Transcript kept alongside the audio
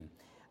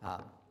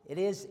It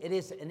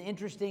is an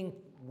interesting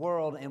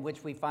world in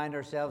which we find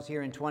ourselves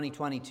here in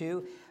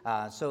 2022.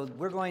 So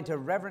we're going to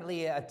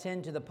reverently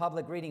attend to the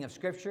public reading of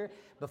Scripture.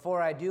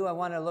 Before I do, I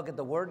want to look at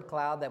the word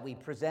cloud that we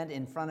present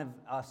in front of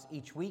us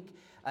each week.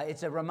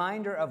 It's a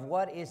reminder of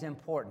what is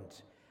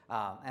important.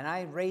 And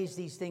I raise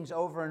these things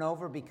over and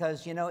over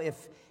because, you know,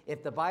 if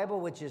the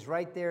Bible, which is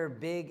right there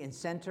big and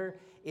center,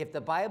 if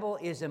the Bible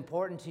is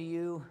important to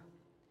you,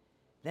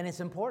 then it's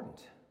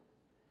important.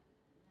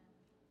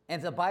 And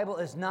if the Bible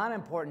is not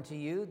important to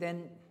you,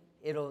 then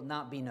it'll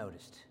not be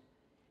noticed.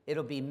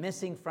 It'll be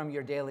missing from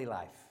your daily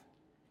life.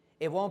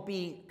 It won't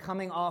be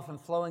coming off and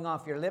flowing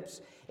off your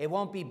lips. It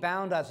won't be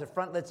bound as the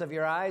frontlets of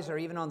your eyes or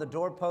even on the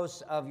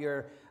doorposts of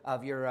your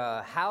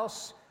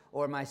house.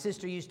 Or my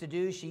sister used to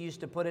do, she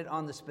used to put it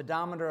on the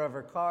speedometer of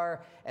her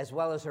car as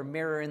well as her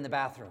mirror in the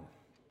bathroom.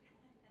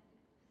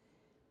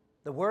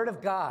 The Word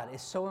of God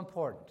is so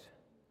important.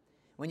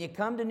 When you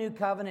come to New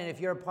Covenant, if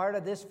you're a part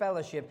of this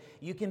fellowship,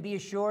 you can be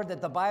assured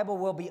that the Bible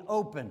will be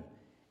open.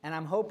 And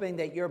I'm hoping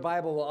that your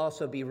Bible will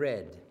also be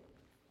read.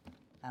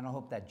 I don't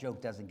hope that joke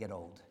doesn't get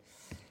old.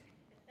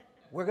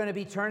 We're going to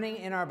be turning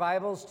in our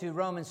Bibles to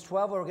Romans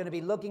 12, where we're going to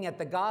be looking at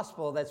the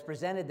gospel that's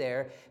presented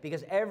there,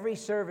 because every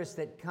service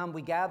that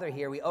we gather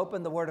here, we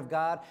open the Word of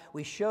God,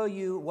 we show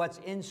you what's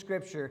in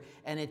Scripture,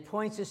 and it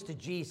points us to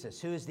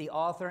Jesus, who is the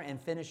author and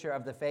finisher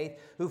of the faith,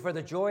 who for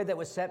the joy that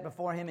was set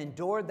before him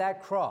endured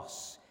that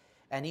cross.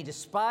 And he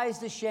despised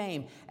the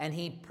shame, and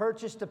he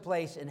purchased a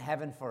place in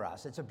heaven for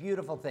us. It's a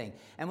beautiful thing.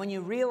 And when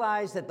you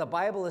realize that the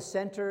Bible is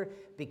center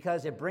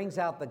because it brings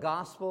out the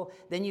gospel,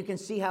 then you can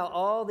see how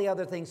all the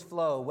other things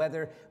flow,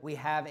 whether we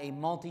have a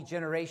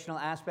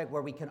multi-generational aspect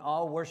where we can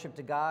all worship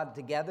to God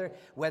together,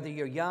 whether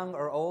you're young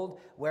or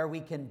old, where we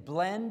can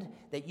blend,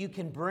 that you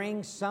can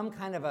bring some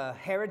kind of a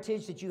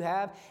heritage that you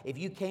have. If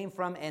you came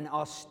from an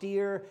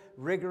austere,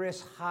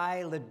 rigorous,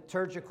 high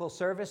liturgical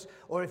service,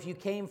 or if you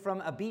came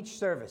from a beach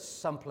service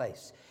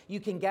someplace, you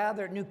can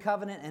gather at New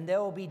Covenant, and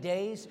there will be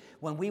days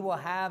when we will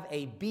have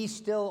a Be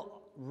Still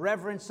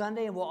Reverend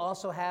Sunday, and we'll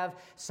also have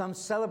some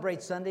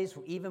Celebrate Sundays,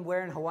 even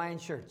wearing Hawaiian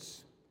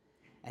shirts.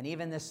 And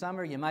even this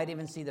summer, you might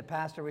even see the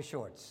pastor with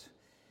shorts.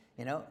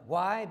 You know,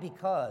 why?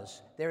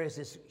 Because there is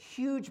this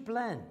huge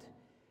blend.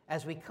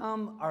 As we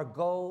come, our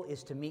goal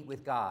is to meet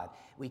with God.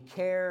 We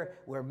care,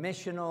 we're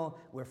missional,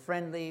 we're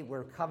friendly,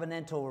 we're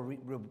covenantal,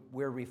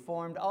 we're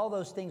reformed. All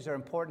those things are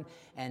important.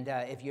 And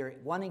if you're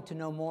wanting to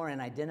know more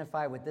and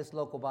identify with this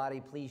local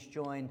body, please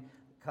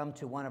come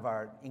to one of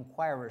our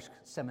Inquirers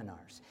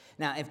seminars.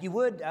 Now, if you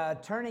would,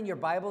 turn in your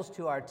Bibles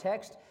to our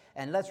text,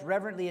 and let's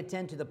reverently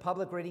attend to the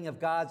public reading of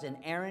God's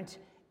inerrant,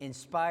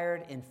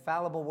 inspired,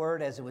 infallible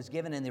word as it was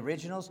given in the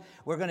originals.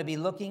 We're going to be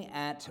looking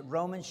at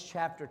Romans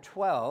chapter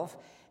 12,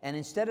 and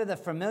instead of the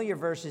familiar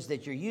verses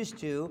that you're used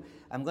to,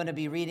 I'm going to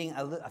be reading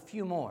a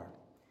few more.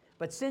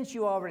 But since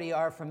you already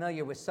are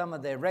familiar with some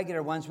of the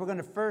regular ones, we're going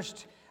to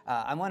first,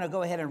 I want to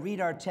go ahead and read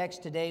our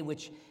text today,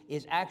 which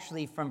is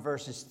actually from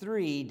verses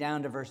 3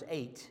 down to verse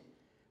 8.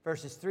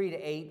 Verses 3 to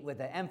 8 with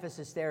the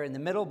emphasis there in the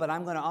middle, but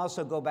I'm going to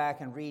also go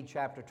back and read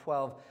chapter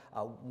 12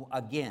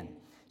 again.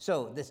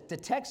 So the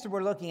text that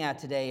we're looking at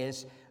today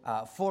is,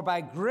 for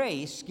by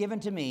grace given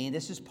to me,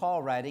 this is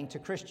Paul writing to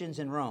Christians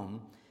in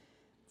Rome,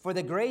 for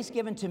the grace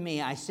given to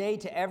me, I say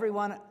to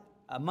everyone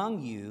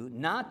among you,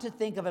 not to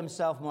think of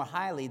himself more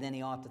highly than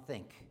he ought to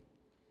think,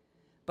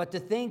 but to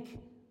think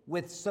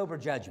with sober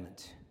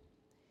judgment,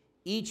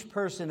 each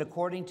person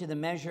according to the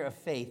measure of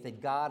faith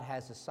that God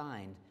has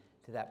assigned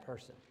to that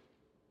person.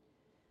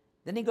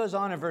 Then he goes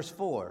on in verse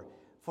 4,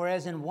 for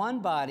as in one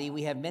body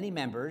we have many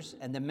members,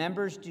 and the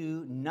members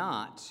do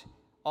not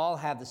all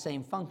have the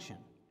same function.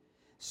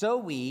 So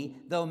we,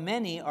 though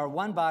many, are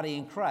one body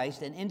in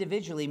Christ, and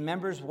individually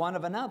members one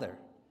of another.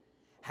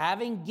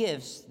 Having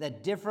gifts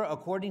that differ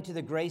according to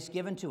the grace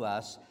given to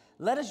us,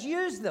 let us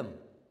use them.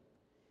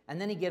 And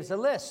then he gives a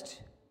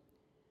list.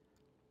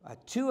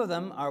 Two of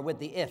them are with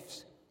the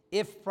ifs.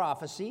 If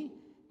prophecy,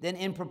 then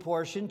in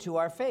proportion to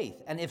our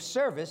faith. And if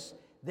service,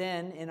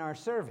 then in our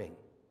serving.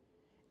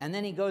 And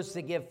then he goes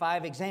to give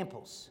 5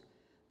 examples.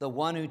 The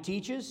one who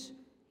teaches,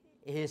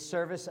 his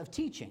service of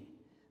teaching.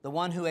 The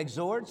one who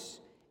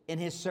exhorts, in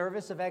his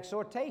service of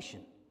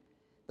exhortation.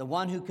 The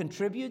one who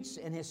contributes,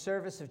 in his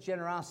service of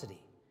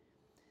generosity.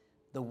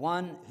 The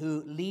one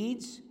who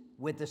leads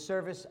with the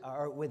service,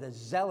 or with a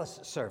zealous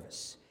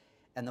service.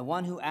 And the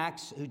one who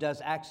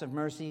does acts of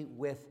mercy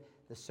with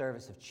the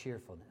service of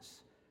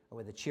cheerfulness, or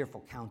with a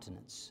cheerful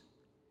countenance.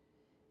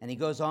 And he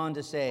goes on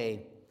to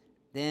say,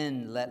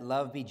 then let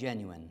love be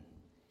genuine.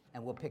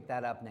 And we'll pick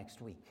that up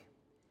next week.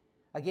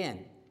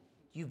 Again,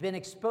 you've been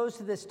exposed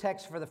to this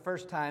text for the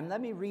first time.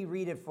 Let me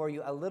reread it for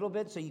you a little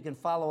bit so you can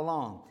follow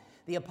along.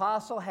 The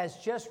apostle has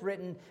just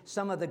written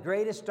some of the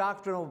greatest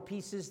doctrinal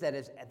pieces that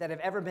have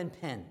ever been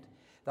penned.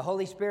 The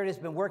Holy Spirit has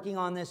been working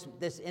on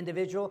this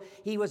individual.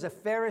 He was a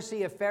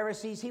Pharisee of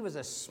Pharisees. He was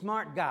a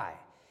smart guy.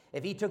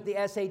 If he took the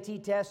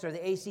SAT test or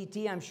the ACT,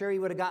 I'm sure he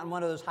would have gotten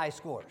one of those high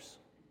scores.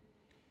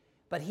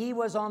 But he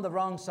was on the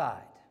wrong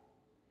side.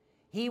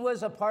 He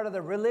was a part of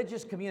the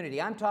religious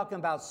community. I'm talking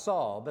about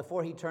Saul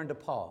before he turned to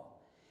Paul.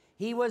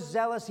 He was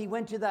zealous. He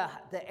went to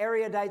the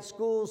erudite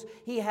schools.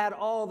 He had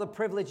all the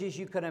privileges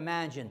you could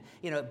imagine.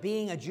 You know,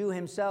 being a Jew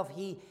himself,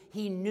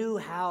 he knew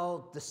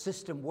how the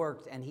system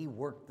worked, and he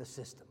worked the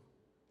system.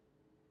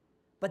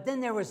 But then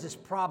there was this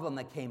problem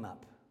that came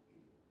up.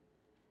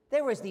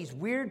 There was these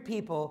weird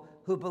people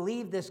who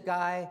believed this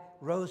guy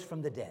rose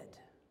from the dead.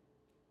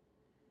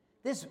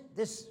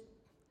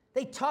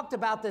 They talked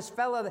about this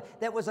fellow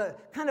that was a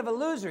kind of a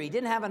loser. He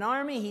didn't have an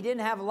army. He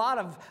didn't have a lot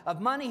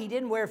of money. He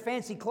didn't wear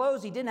fancy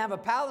clothes. He didn't have a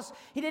palace.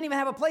 He didn't even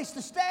have a place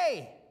to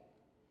stay.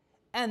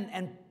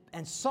 And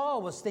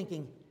Saul was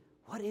thinking,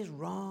 what is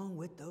wrong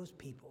with those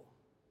people?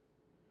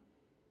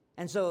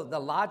 And so the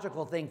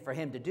logical thing for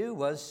him to do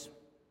was,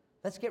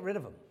 let's get rid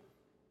of them.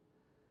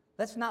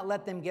 Let's not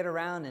let them get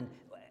around. And,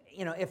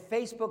 you know, if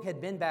Facebook had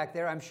been back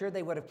there, I'm sure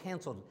they would have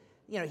canceled.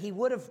 You know, he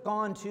would have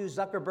gone to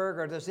Zuckerberg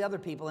or those other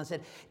people and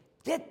said,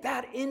 get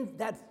that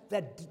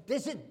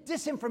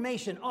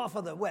disinformation off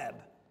of the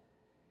web.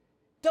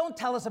 Don't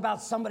tell us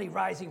about somebody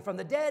rising from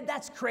the dead.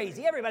 That's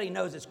crazy. Everybody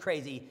knows it's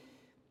crazy.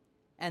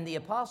 And the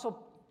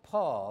Apostle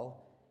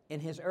Paul, in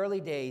his early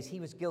days,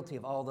 he was guilty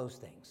of all those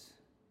things.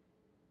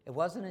 It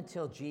wasn't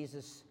until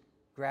Jesus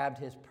grabbed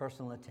his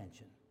personal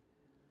attention.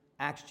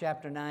 Acts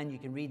chapter 9, you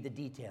can read the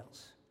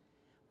details.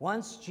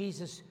 Once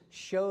Jesus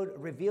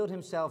revealed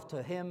himself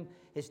to him,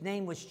 his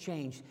name was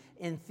changed.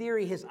 In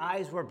theory, his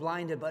eyes were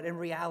blinded, but in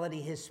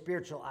reality, his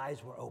spiritual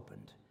eyes were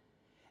opened.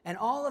 And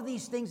all of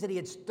these things that he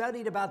had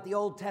studied about the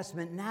Old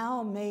Testament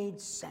now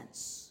made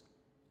sense.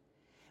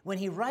 When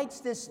he writes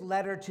this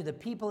letter to the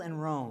people in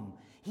Rome,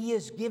 he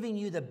is giving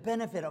you the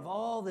benefit of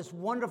all this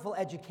wonderful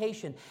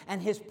education and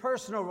his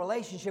personal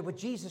relationship with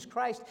Jesus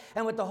Christ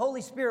and with the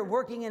Holy Spirit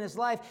working in his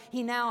life.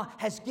 He now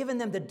has given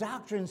them the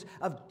doctrines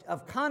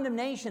of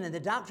condemnation and the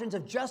doctrines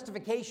of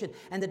justification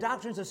and the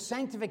doctrines of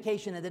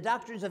sanctification and the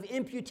doctrines of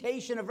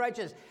imputation of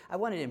righteousness. I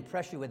wanted to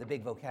impress you with a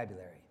big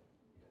vocabulary.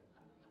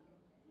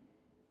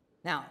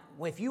 Now,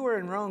 if you were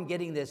in Rome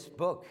getting this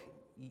book,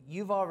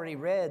 you've already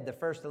read the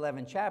first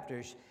 11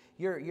 chapters.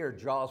 Your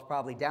jaw's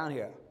probably down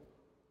here.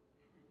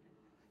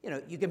 You know,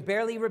 you can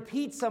barely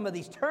repeat some of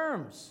these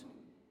terms,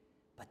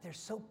 but they're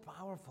so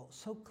powerful,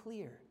 so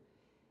clear.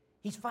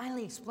 He's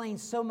finally explained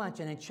so much,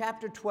 and in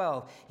chapter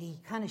 12, he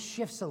kind of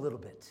shifts a little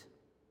bit.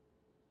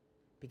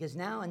 Because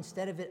now,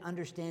 instead of it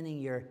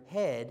understanding your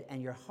head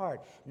and your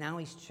heart, now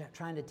he's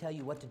trying to tell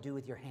you what to do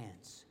with your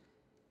hands.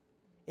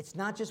 It's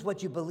not just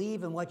what you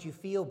believe and what you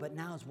feel, but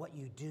now it's what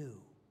you do.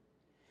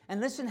 And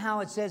listen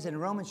how it says in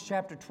Romans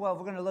chapter 12.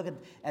 We're going to look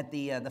at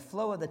the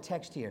flow of the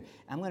text here.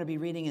 I'm going to be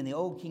reading in the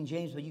Old King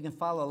James, but you can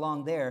follow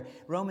along there.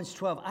 Romans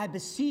 12. I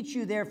beseech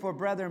you, therefore,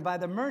 brethren, by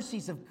the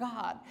mercies of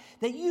God,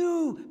 that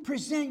you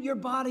present your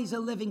bodies a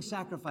living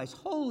sacrifice,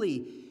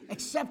 holy,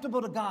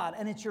 acceptable to God,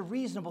 and it's your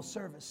reasonable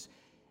service.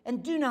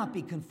 And do not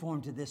be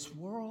conformed to this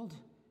world,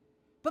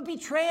 but be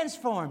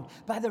transformed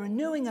by the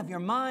renewing of your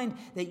mind,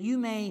 that you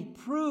may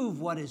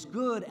prove what is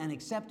good and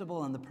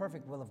acceptable and the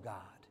perfect will of God.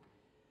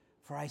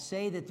 For I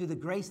say that through the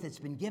grace that's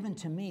been given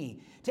to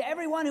me, to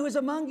everyone who is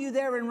among you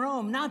there in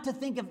Rome, not to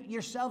think of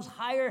yourselves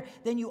higher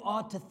than you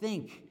ought to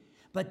think,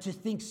 but to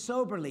think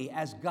soberly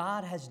as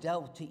God has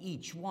dealt to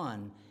each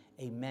one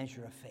a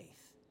measure of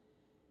faith.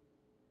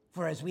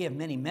 For as we have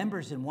many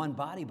members in one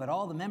body, but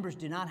all the members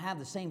do not have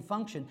the same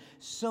function,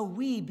 so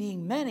we,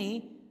 being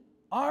many,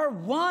 are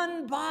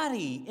one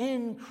body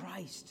in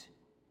Christ.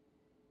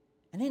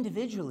 And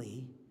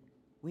individually,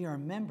 we are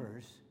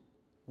members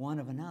one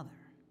of another.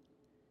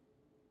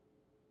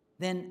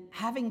 Then,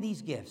 having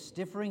these gifts,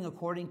 differing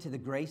according to the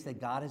grace that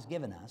God has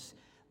given us,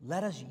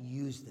 let us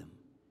use them.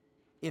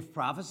 If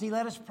prophecy,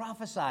 let us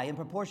prophesy in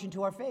proportion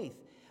to our faith.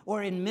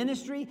 Or in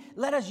ministry,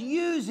 let us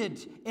use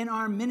it in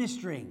our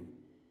ministering.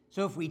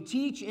 So if we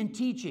teach in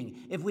teaching,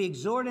 if we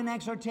exhort in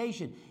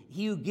exhortation,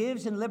 he who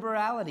gives in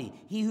liberality,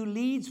 he who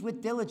leads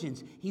with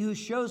diligence, he who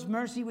shows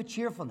mercy with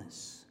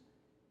cheerfulness.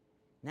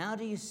 Now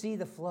do you see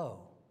the flow?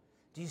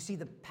 Do you see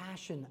the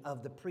passion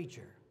of the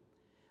preacher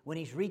when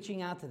he's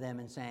reaching out to them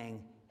and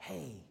saying,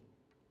 hey,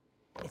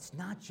 it's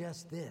not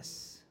just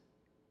this,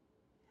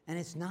 and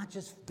it's not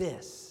just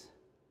this.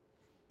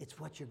 It's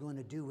what you're going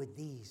to do with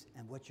these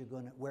and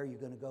where you're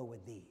going to go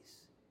with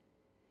these.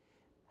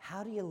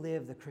 How do you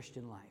live the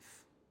Christian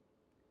life?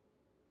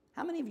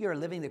 How many of you are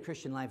living the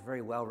Christian life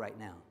very well right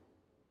now?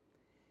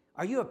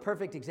 Are you a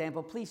perfect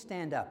example? Please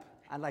stand up.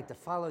 I'd like to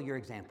follow your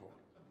example.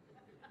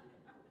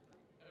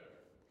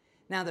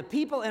 Now, the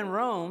people in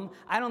Rome,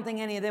 I don't think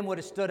any of them would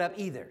have stood up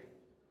either.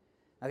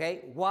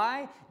 Okay,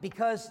 why?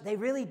 Because they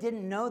really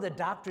didn't know the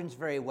doctrines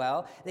very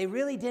well. They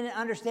really didn't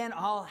understand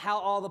how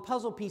all the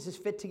puzzle pieces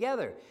fit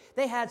together.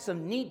 They had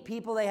some neat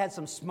people. They had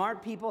some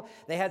smart people.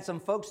 They had some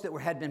folks that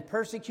had been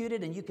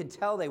persecuted, and you could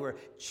tell they were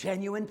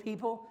genuine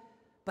people.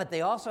 But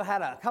they also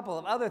had a couple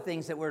of other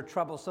things that were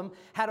troublesome.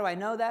 How do I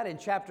know that? In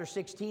chapter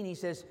 16, he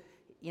says,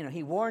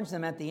 he warns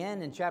them at the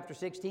end. In chapter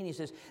 16, he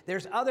says,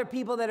 there's other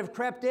people that have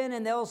crept in,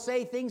 and they'll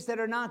say things that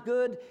are not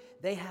good.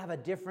 They have a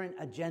different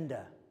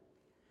agenda.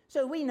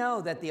 So we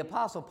know that the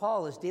Apostle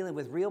Paul is dealing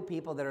with real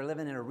people that are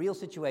living in a real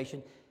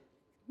situation,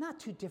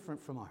 not too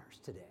different from ours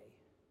today.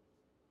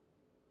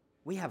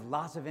 We have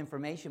lots of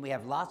information. We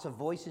have lots of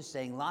voices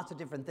saying lots of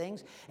different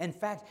things. In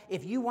fact,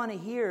 if you want to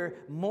hear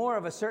more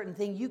of a certain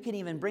thing, you can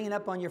even bring it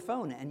up on your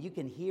phone, and you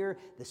can hear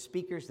the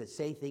speakers that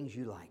say things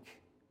you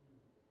like.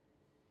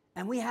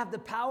 And we have the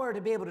power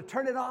to be able to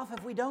turn it off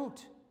if we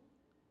don't.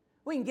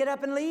 We can get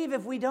up and leave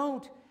if we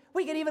don't.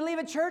 We can even leave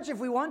a church if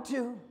we want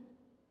to.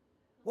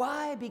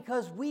 Why?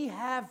 Because we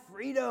have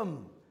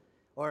freedom.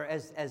 Or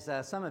as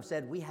some have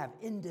said, we have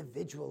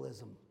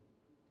individualism.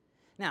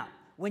 Now,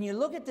 when you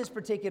look at this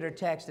particular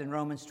text in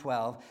Romans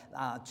 12,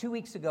 2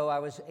 weeks ago I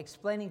was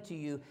explaining to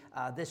you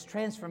this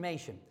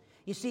transformation.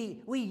 You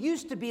see, we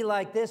used to be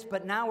like this,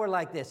 but now we're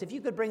like this. If you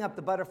could bring up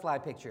the butterfly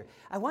picture,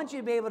 I want you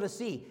to be able to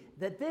see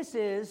that this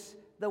is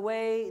the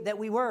way that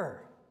we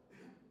were.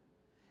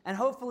 And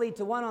hopefully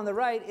to one on the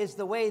right is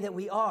the way that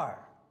we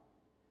are.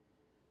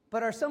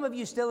 But are some of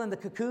you still in the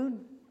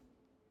cocoon?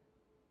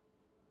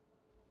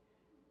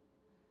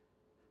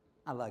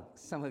 I like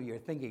some of you are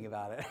thinking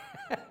about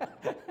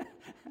it.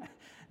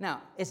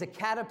 Now, is a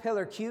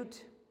caterpillar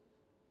cute?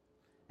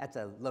 That's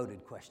a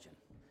loaded question.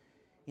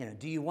 You know,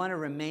 do you want to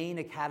remain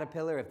a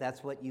caterpillar if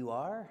that's what you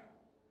are?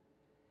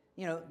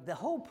 You know, the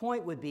whole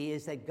point would be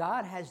is that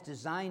God has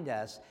designed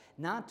us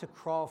not to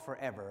crawl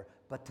forever,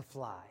 but to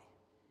fly.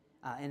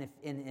 And if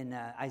in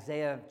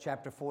Isaiah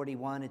chapter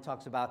 41, it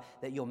talks about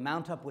that you'll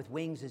mount up with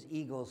wings as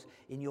eagles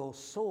and you'll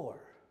soar.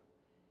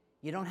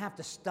 You don't have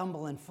to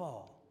stumble and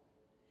fall.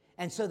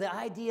 And so the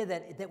idea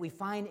that we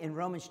find in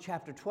Romans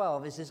chapter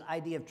 12 is this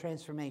idea of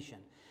transformation.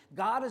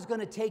 God is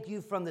going to take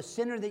you from the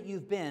sinner that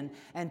you've been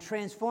and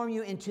transform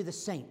you into the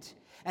saint.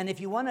 And if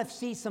you want to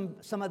see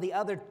some of the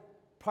other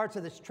parts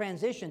of this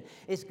transition,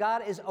 is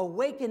God is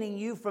awakening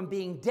you from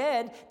being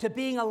dead to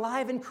being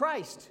alive in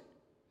Christ.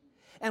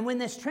 And when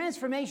this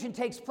transformation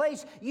takes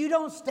place, you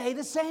don't stay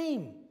the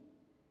same.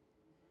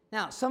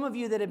 Now, some of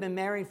you that have been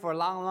married for a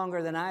lot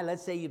longer than I,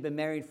 let's say you've been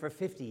married for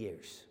 50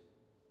 years.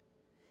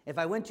 If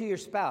I went to your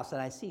spouse,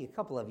 and I see a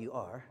couple of you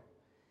are,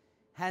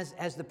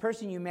 has the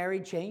person you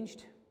married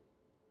changed?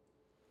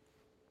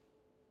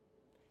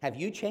 Have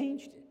you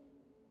changed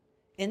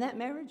in that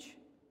marriage?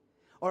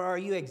 Or are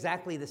you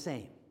exactly the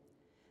same?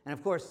 And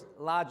of course,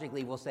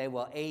 logically, we'll say,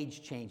 well,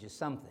 age changes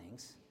some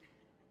things.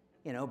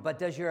 You know, but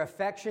does your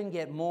affection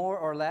get more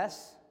or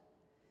less?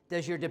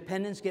 Does your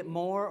dependence get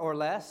more or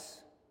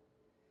less?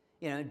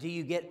 You know, do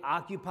you get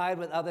occupied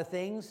with other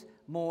things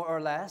more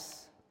or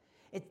less?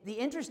 The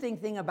interesting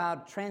thing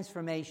about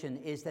transformation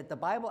is that the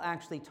Bible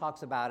actually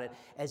talks about it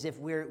as if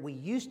we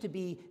used to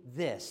be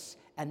this,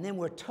 and then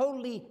we're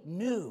totally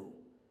new.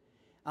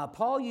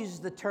 Paul uses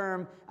the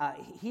term,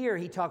 here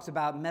he talks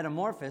about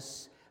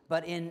metamorphosis,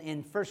 but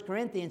in 1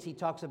 Corinthians he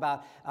talks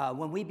about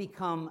when we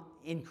become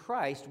in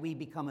Christ, we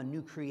become a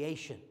new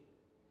creation.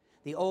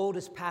 The old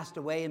has passed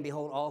away, and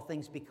behold, all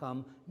things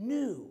become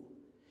new.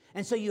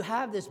 And so you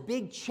have this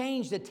big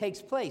change that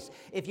takes place.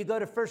 If you go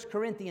to 1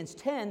 Corinthians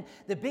 10,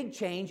 the big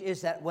change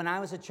is that when I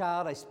was a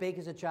child, I spake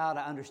as a child,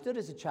 I understood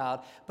as a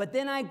child, but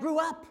then I grew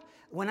up.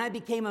 When I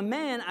became a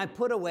man, I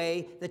put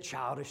away the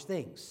childish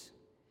things.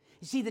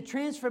 You see, the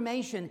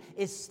transformation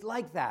is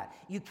like that.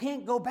 You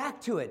can't go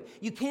back to it.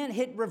 You can't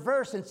hit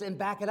reverse and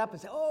back it up and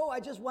say, oh,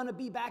 I just want to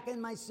be back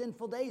in my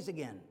sinful days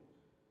again.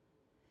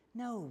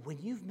 No, when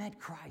you've met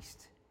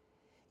Christ,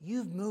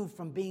 you've moved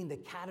from being the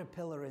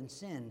caterpillar in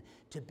sin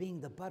to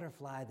being the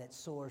butterfly that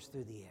soars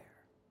through the air,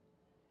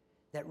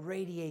 that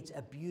radiates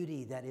a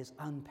beauty that is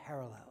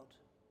unparalleled.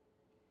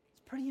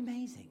 It's pretty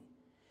amazing.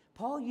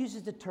 Paul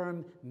uses the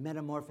term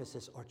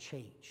metamorphosis or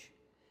change.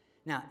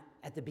 Now,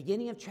 at the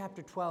beginning of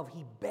chapter 12,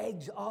 he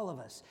begs all of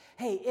us,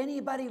 hey,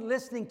 anybody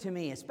listening to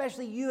me,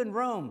 especially you in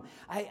Rome,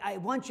 I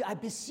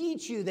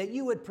beseech you that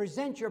you would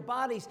present your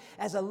bodies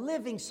as a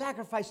living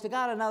sacrifice to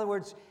God. In other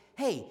words,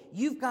 hey,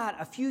 you've got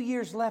a few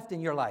years left in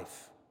your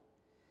life.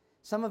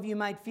 Some of you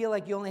might feel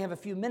like you only have a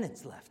few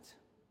minutes left.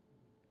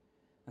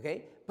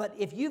 Okay? But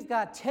if you've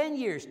got 10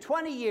 years,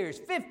 20 years,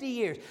 50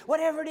 years,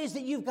 whatever it is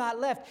that you've got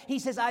left, he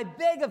says, I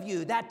beg of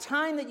you, that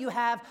time that you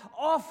have,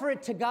 offer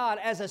it to God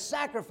as a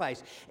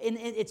sacrifice. And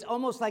it's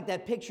almost like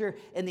that picture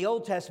in the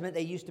Old Testament.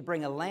 They used to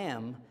bring a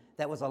lamb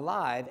that was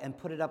alive and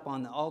put it up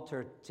on the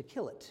altar to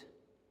kill it.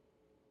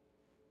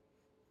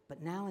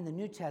 But now in the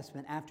New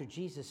Testament, after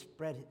Jesus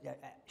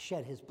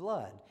shed his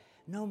blood,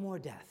 no more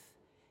death.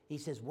 He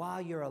says,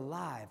 while you're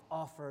alive,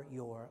 offer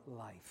your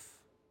life.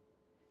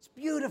 It's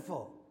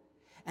beautiful.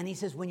 And he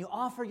says, when you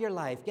offer your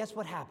life, guess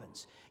what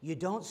happens? You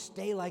don't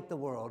stay like the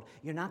world.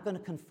 You're not going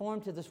to conform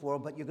to this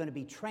world, but you're going to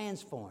be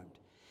transformed.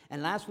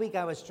 And last week,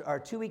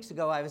 2 weeks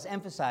ago, I was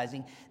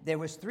emphasizing there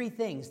was 3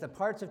 things. The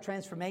parts of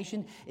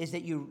transformation is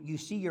that you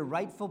see your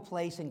rightful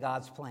place in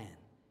God's plan.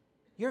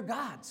 You're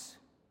God's.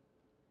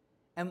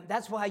 And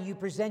that's why you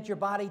present your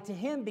body to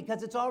him,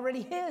 because it's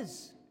already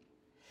his.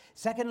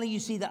 Secondly, you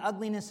see the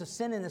ugliness of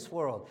sin in this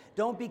world.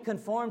 Don't be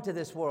conformed to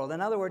this world.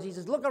 In other words, he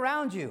says, look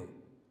around you.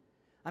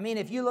 I mean,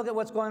 if you look at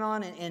what's going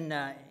on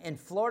in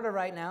Florida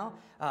right now,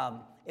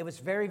 it was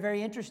very,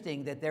 very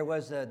interesting that there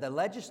was the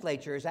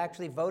legislature is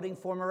actually voting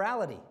for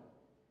morality.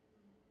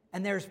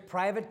 And there's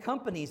private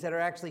companies that are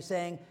actually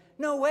saying,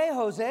 no way,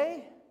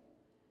 Jose.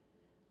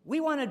 We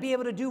want to be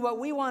able to do what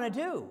we want to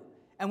do.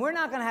 And we're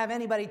not going to have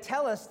anybody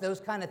tell us those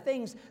kind of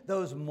things,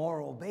 those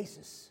moral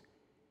bases.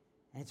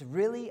 And it's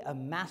really a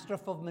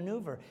masterful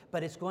maneuver,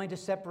 but it's going to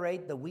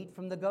separate the wheat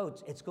from the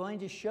goats. It's going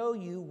to show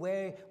you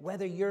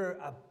whether you're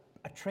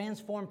a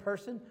transformed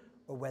person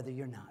or whether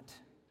you're not.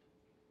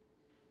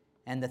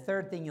 And the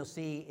third thing you'll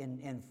see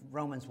in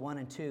Romans 1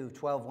 and 2,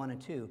 12, 1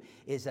 and 2,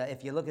 is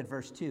if you look at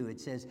verse 2, it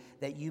says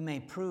that you may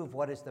prove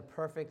what is the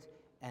perfect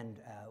and,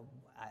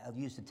 I'll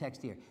use the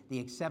text here, the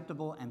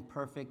acceptable and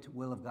perfect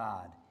will of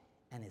God,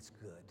 and it's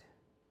good.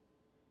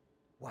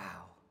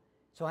 Wow.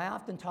 So I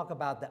often talk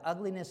about the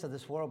ugliness of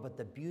this world, but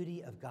the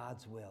beauty of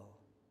God's will.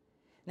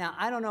 Now,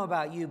 I don't know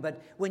about you,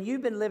 but when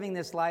you've been living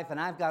this life, and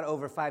I've got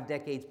over 5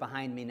 decades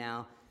behind me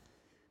now,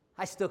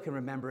 I still can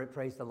remember it,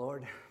 praise the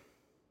Lord.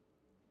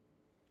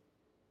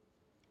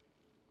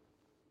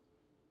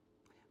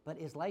 But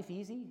is life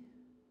easy?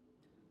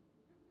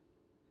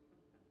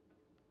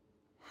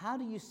 How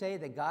do you say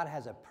that God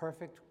has a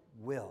perfect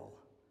will,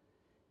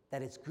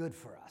 that it's good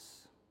for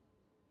us?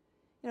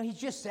 You know, he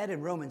just said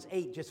in Romans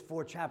 8, just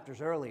 4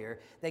 chapters earlier,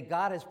 that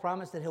God has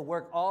promised that he'll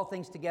work all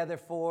things together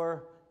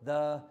for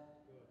the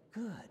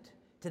good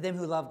to them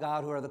who love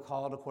God, who are the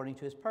called according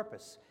to his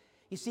purpose.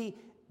 You see,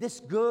 this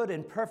good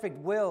and perfect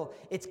will,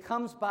 it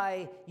comes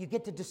by, you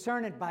get to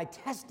discern it by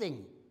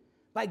testing,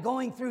 by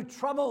going through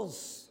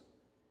troubles.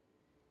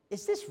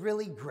 Is this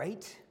really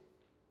great?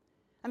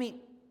 I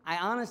mean, I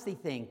honestly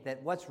think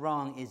that what's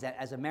wrong is that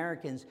as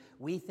Americans,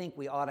 we think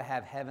we ought to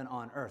have heaven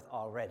on earth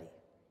already.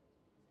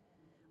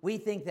 We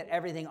think that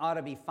everything ought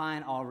to be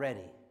fine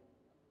already.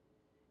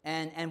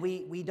 And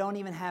we don't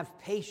even have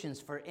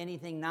patience for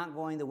anything not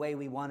going the way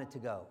we want it to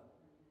go.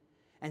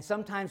 And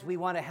sometimes we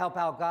want to help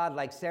out God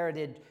like Sarah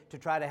did to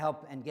try to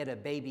help and get a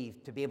baby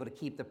to be able to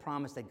keep the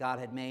promise that God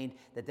had made,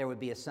 that there would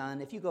be a son.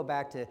 If you go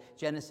back to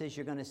Genesis,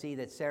 you're going to see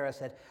that Sarah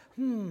said,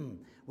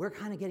 we're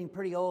kind of getting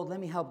pretty old.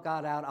 Let me help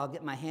God out. I'll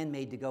get my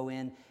handmaid to go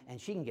in,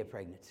 and she can get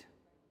pregnant.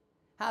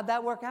 How'd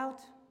that work out?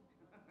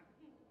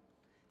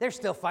 They're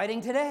still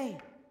fighting today.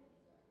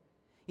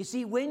 You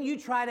see, when you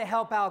try to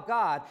help out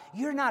God,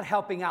 you're not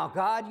helping out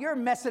God. You're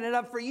messing it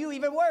up for you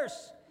even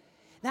worse.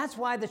 That's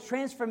why the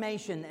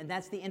transformation, and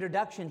that's the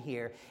introduction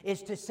here,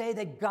 is to say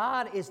that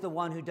God is the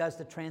one who does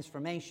the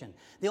transformation.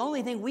 The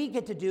only thing we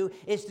get to do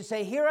is to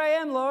say, here I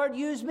am, Lord,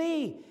 use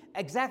me.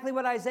 Exactly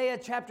what Isaiah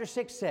chapter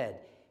 6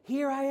 said.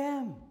 Here I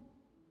am.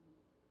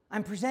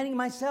 I'm presenting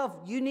myself.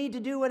 You need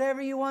to do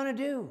whatever you want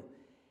to do.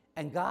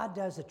 And God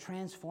does a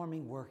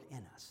transforming work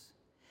in us.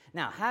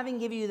 Now, having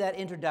given you that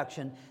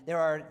introduction, there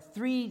are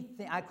 3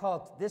 things. I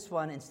call this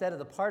one, instead of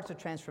the parts of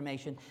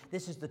transformation,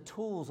 this is the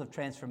tools of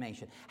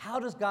transformation. How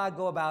does God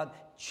go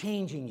about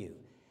changing you?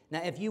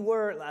 Now, if you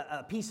were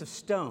a piece of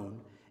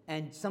stone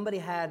and somebody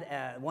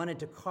had wanted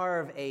to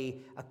carve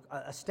a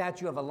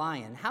statue of a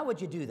lion, how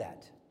would you do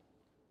that?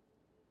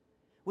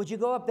 Would you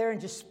go up there and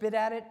just spit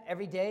at it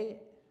every day?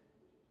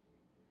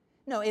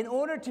 No, in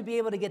order to be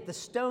able to get the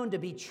stone to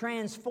be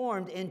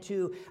transformed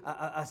into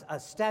a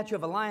statue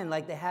of a lion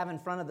like they have in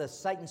front of the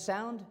Sight and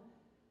Sound,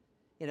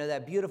 you know,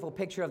 that beautiful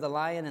picture of the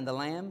lion and the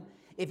lamb,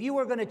 if you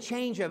were going to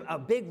change a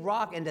big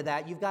rock into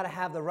that, you've got to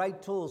have the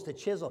right tools to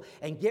chisel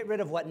and get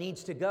rid of what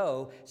needs to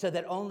go so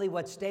that only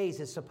what stays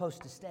is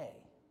supposed to stay.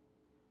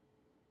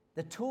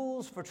 The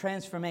tools for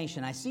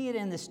transformation, I see it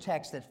in this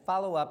text that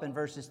follow up in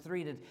verses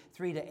 3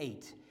 to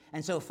 8.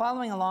 And so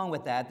following along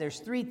with that, there's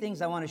 3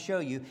 things I want to show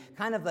you.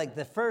 Kind of like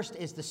the first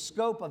is the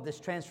scope of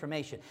this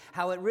transformation,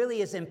 how it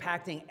really is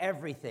impacting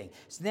everything.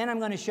 So then I'm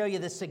going to show you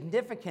the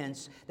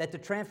significance that the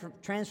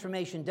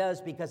transformation does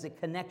because it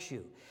connects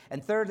you.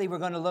 And thirdly, we're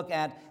going to look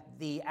at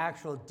the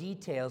actual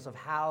details of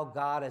how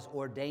God has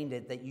ordained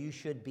it that you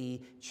should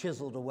be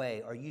chiseled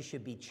away or you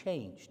should be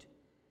changed.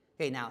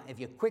 Okay, now, if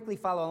you quickly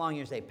follow along,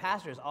 you say,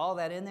 Pastor, is all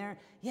that in there?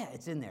 Yeah,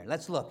 it's in there.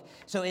 Let's look.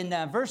 So in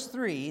verse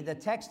 3, the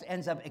text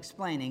ends up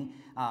explaining,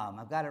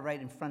 I've got it right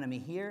in front of me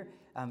here.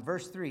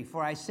 Verse 3,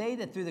 for I say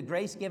that through the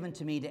grace given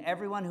to me to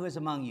everyone who is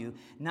among you,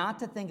 not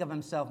to think of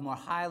himself more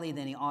highly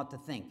than he ought to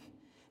think.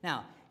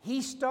 Now,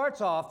 he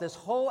starts off this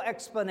whole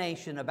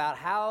explanation about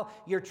how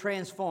you're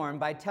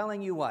transformed by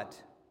telling you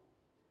what?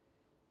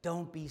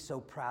 Don't be so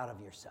proud of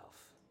yourself.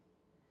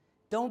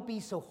 Don't be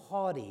so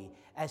haughty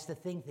as to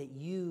think that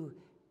you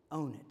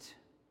own it.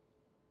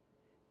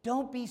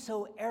 Don't be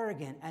so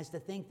arrogant as to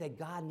think that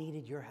God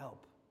needed your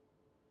help.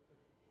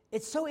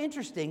 It's so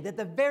interesting that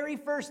the very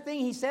first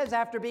thing he says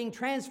after being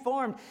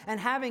transformed and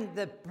having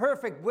the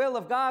perfect will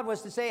of God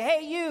was to say,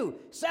 hey, you,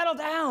 settle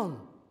down.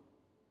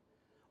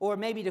 Or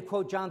maybe to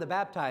quote John the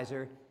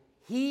Baptizer,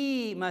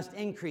 he must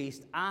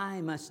increase, I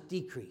must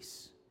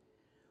decrease.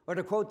 Or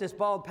to quote this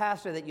bald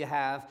pastor that you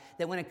have,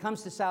 that when it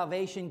comes to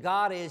salvation,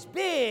 God is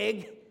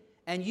big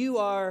and you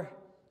are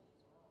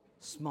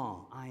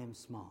small. I am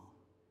small.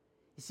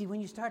 You see, when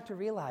you start to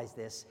realize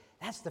this,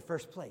 that's the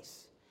first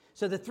place.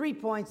 So the 3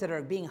 points that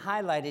are being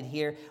highlighted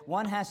here,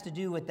 one has to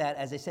do with that,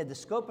 as I said, the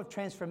scope of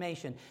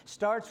transformation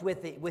starts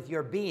with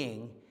your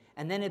being,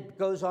 and then it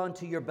goes on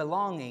to your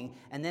belonging,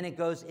 and then it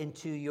goes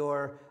into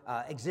your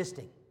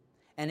existing.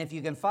 And if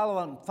you can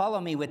follow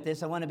me with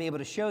this, I want to be able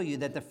to show you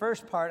that the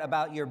first part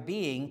about your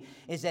being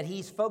is that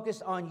he's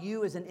focused on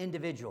you as an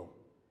individual.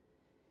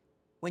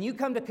 When you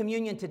come to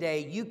communion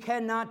today, you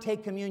cannot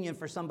take communion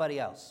for somebody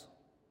else.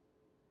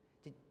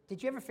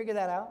 Did you ever figure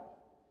that out?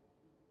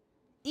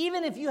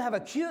 Even if you have a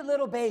cute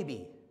little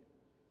baby,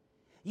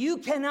 you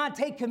cannot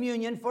take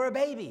communion for a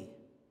baby.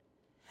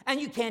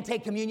 And you can't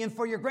take communion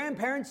for your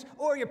grandparents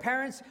or your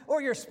parents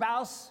or your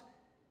spouse.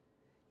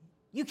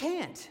 You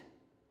can't.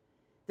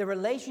 The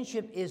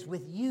relationship is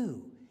with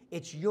you.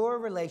 It's your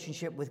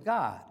relationship with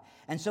God.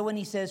 And so when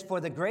he says,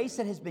 for the grace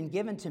that has been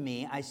given to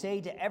me, I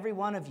say to every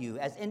one of you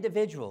as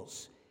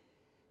individuals,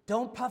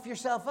 don't puff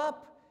yourself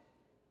up.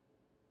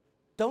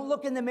 Don't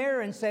look in the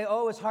mirror and say,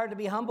 oh, it's hard to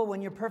be humble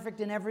when you're perfect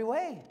in every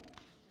way.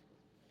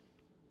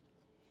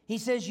 He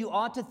says you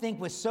ought to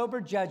think with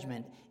sober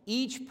judgment.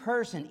 Each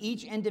person,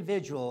 each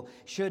individual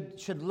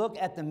should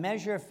look at the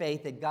measure of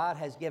faith that God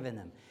has given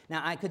them.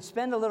 Now, I could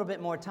spend a little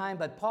bit more time,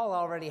 but Paul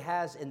already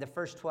has in the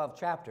first 12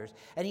 chapters,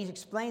 and he's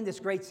explained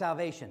this great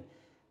salvation.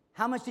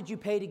 How much did you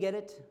pay to get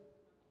it?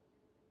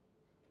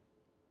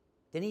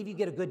 Did any of you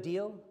get a good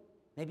deal?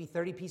 Maybe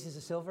 30 pieces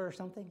of silver or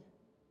something?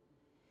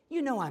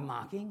 You know I'm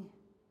mocking.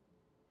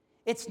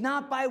 It's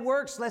not by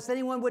works, lest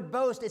anyone would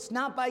boast. It's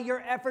not by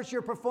your efforts,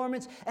 your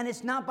performance, and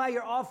it's not by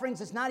your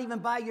offerings. It's not even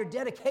by your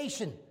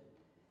dedication,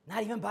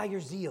 not even by your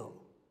zeal.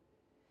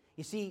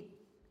 You see,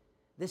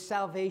 this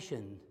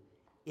salvation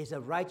is a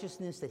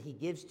righteousness that he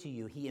gives to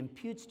you, he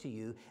imputes to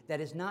you,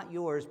 that is not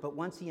yours, but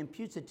once he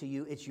imputes it to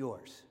you, it's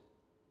yours.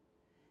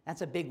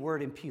 That's a big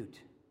word, impute.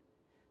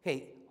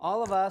 Okay,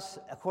 all of us,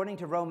 according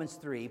to Romans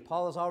 3,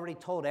 Paul has already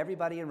told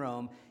everybody in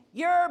Rome,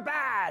 you're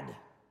bad.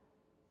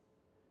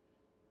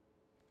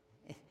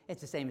 It's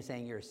the same as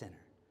saying you're a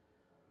sinner.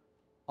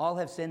 All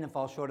have sinned and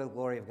fall short of the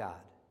glory of God.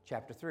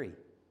 Chapter 3.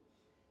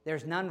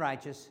 There's none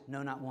righteous,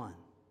 no, not one.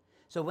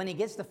 So when he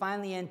gets to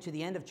finally to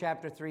the end of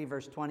chapter 3,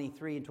 verse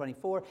 23 and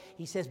 24,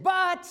 he says,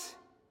 but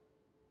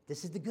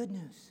this is the good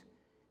news.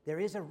 There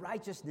is a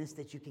righteousness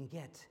that you can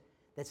get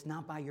that's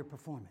not by your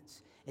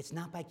performance. It's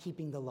not by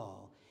keeping the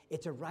law.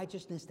 It's a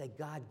righteousness that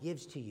God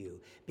gives to you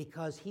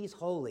because he's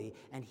holy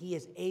and he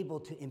is able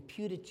to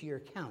impute it to your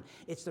account.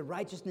 It's the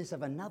righteousness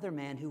of another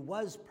man who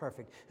was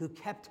perfect, who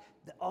kept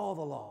all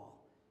the law.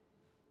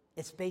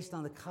 It's based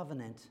on the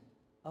covenant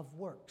of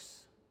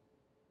works.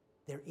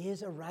 There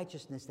is a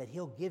righteousness that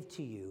he'll give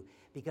to you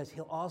because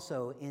he'll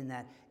also, in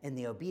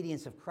the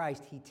obedience of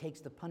Christ, he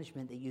takes the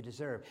punishment that you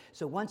deserve.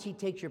 So once he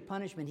takes your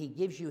punishment, he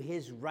gives you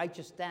his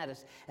righteous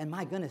status. And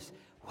my goodness,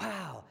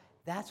 wow,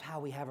 that's how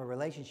we have a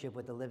relationship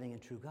with the living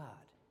and true God.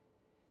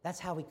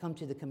 That's how we come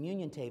to the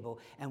communion table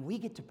and we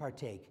get to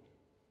partake.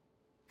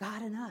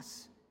 God and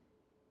us.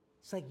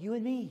 It's like you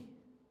and me.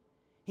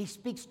 He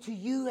speaks to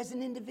you as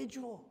an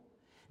individual.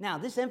 Now,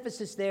 this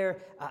emphasis there,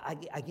 I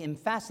am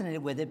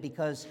fascinated with it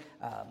because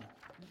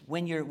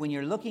when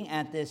you're looking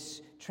at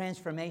this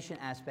transformation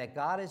aspect,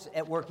 God is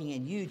at working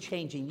in you,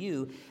 changing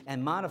you,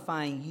 and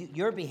modifying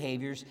your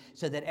behaviors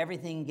so that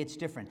everything gets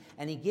different.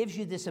 And he gives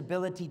you this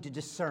ability to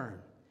discern.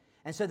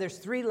 And so there's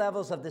 3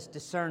 levels of this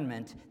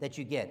discernment that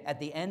you get. At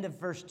the end of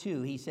verse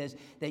 2, he says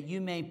that you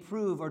may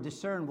prove or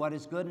discern what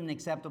is good and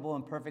acceptable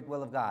and perfect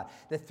will of God.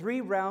 The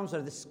 3 realms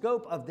or the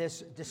scope of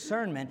this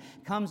discernment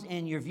comes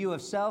in your view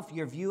of self,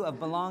 your view of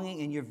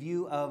belonging, and your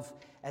view of,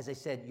 as I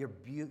said, your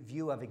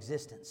view of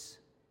existence.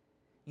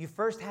 You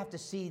first have to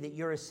see that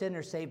you're a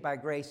sinner saved by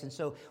grace. And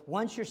so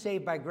once you're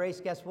saved by grace,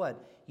 guess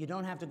what? You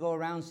don't have to go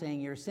around saying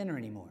you're a sinner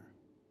anymore.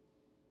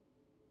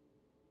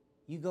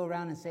 You go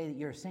around and say that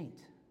you're a saint.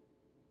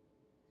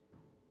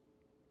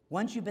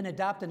 Once you've been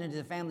adopted into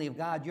the family of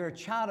God, you're a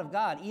child of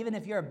God. Even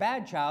if you're a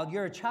bad child,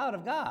 you're a child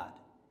of God.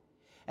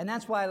 And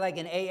that's why, like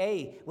in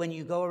AA, when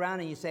you go around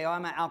and you say, oh,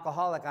 I'm an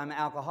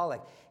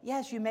alcoholic.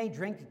 Yes, you may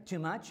drink too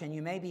much and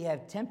you maybe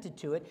have tempted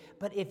to it,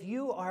 but if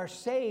you are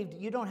saved,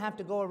 you don't have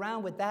to go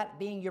around with that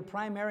being your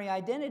primary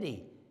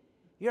identity.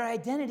 Your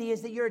identity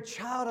is that you're a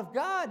child of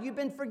God. You've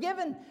been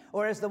forgiven.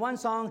 Or as the one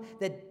song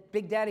that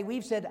Big Daddy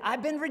Weave said,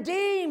 I've been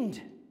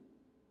redeemed.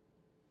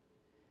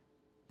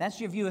 That's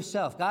your view of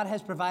self. God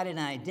has provided an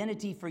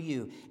identity for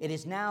you. It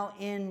is now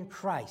in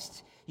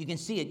Christ. You can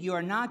see it. You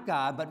are not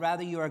God, but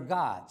rather you are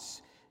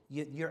God's.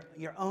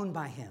 You're owned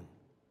by him.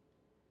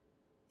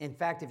 In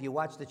fact, if you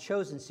watch the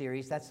Chosen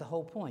series, that's the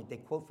whole point. They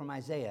quote from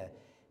Isaiah,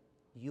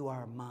 you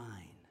are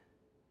mine.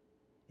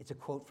 It's a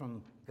quote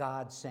from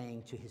God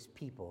saying to his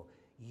people,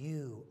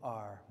 you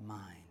are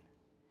mine.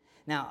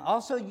 Now,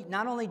 also,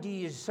 not only do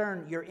you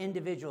discern your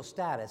individual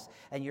status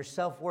and your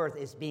self-worth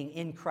as being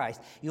in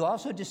Christ, you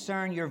also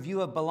discern your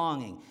view of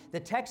belonging. The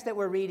text that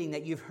we're reading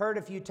that you've heard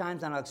a few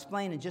times, and I'll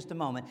explain in just a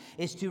moment,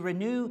 is to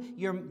renew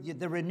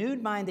the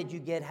renewed mind that you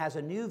get has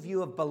a new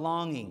view of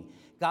belonging.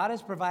 God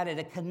has provided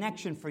a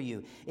connection for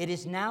you. It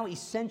is now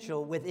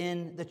essential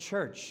within the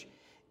church.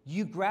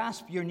 You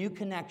grasp your new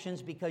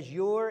connections because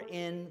you're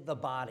in the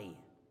body.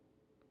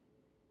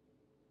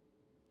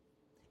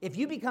 If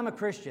you become a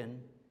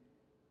Christian,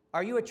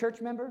 are you a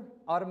church member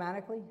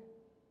automatically?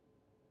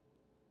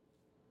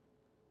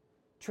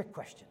 Trick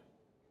question.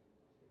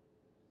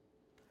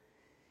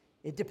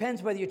 It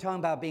depends whether you're talking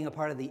about being a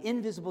part of the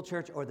invisible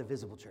church or the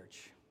visible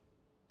church.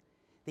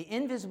 The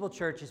invisible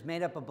church is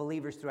made up of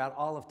believers throughout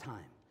all of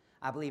time.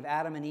 I believe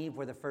Adam and Eve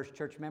were the first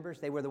church members.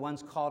 They were the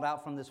ones called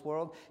out from this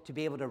world to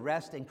be able to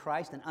rest in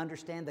Christ and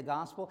understand the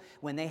gospel.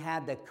 When they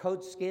had the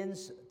coat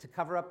skins to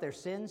cover up their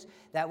sins,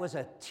 that was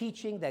a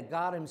teaching that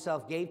God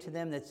himself gave to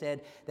them that said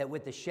that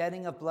with the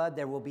shedding of blood,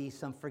 there will be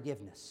some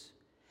forgiveness.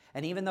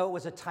 And even though it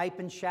was a type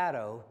and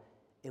shadow,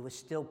 it was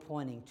still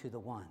pointing to the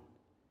one.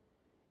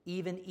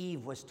 Even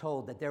Eve was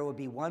told that there will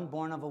be one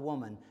born of a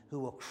woman who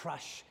will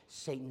crush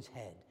Satan's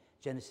head.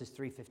 Genesis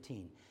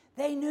 3:15.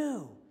 They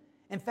knew.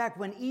 In fact,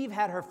 when Eve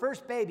had her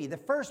first baby, the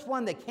first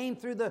one that came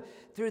through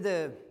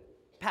the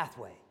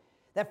pathway,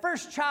 that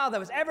first child that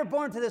was ever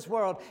born to this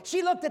world,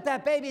 she looked at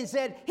that baby and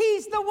said,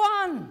 "He's the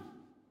one."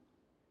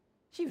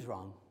 She was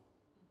wrong.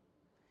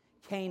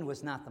 Cain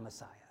was not the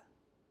Messiah.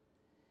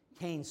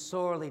 Cain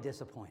sorely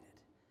disappointed,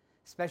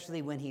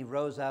 especially when he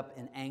rose up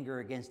in anger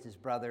against his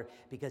brother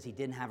because he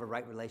didn't have a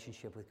right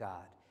relationship with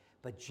God.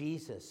 But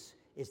Jesus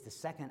is the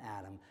second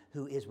Adam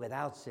who is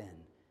without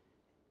sin.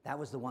 That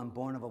was the one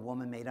born of a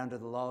woman made under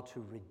the law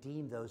to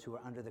redeem those who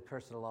are under the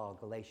curse of the law,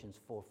 Galatians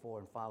 4:4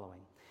 and following.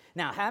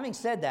 Now, having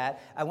said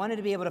that, I wanted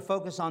to be able to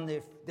focus on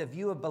the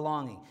view of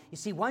belonging. You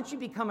see, once you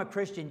become a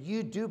Christian,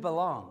 you do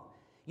belong.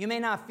 You may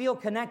not feel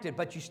connected,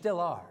 but you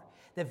still are.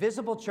 The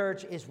visible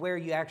church is where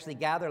you actually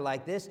gather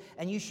like this,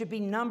 and you should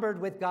be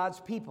numbered with God's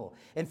people.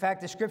 In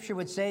fact, the scripture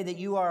would say that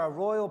you are a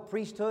royal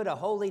priesthood, a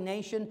holy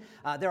nation.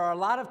 There are a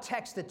lot of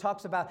texts that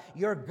talks about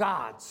your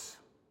gods,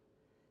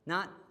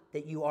 not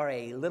that you are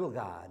a little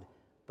God,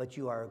 but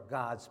you are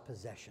God's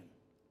possession.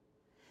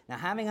 Now,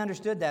 having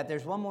understood that,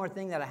 there's one more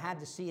thing that I had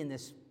to see in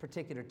this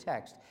particular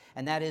text,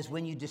 and that is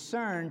when you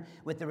discern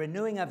with the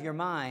renewing of your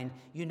mind,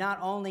 you not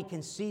only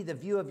can see the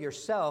view of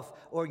yourself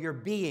or your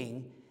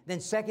being,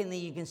 then secondly,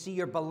 you can see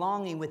your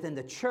belonging within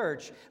the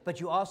church, but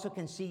you also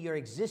can see your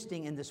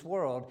existing in this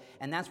world,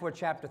 and that's where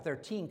chapter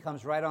 13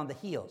 comes right on the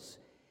heels.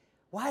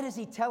 Why does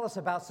he tell us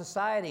about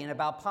society and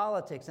about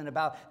politics and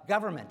about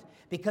government?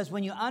 Because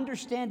when you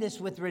understand this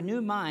with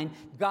renewed mind,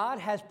 God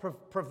has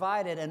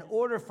provided an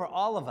order for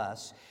all of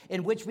us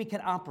in which we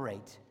can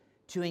operate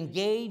to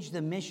engage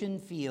the mission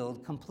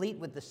field, complete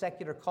with the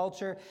secular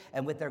culture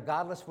and with their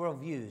godless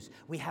worldviews.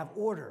 We have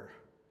order,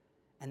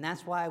 and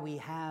that's why we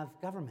have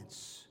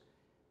governments.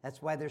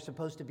 That's why they're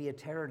supposed to be a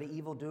terror to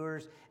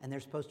evildoers, and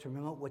they're supposed to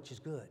promote what is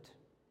good.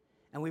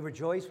 And we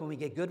rejoice when we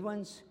get good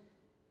ones,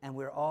 and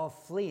we're all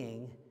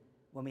fleeing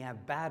when we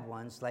have bad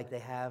ones, like they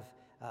have,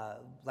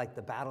 like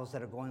the battles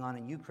that are going on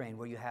in Ukraine,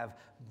 where you have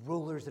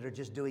rulers that are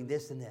just doing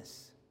this and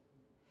this.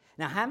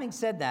 Now, having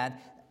said that,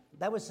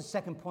 that was the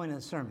second point of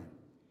the sermon,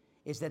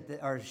 is that,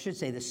 or I should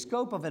say, the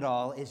scope of it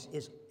all is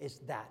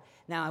that.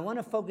 Now, I want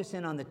to focus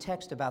in on the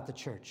text about the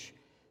church.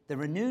 The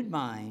renewed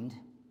mind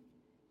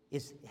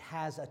is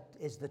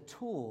the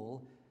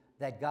tool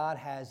that God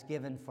has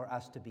given for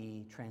us to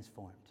be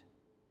transformed.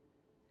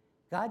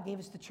 God gave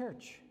us the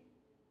church.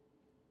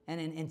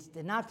 And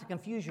not to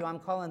confuse you, I'm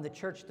calling the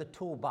church the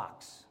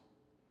toolbox.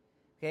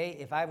 Okay,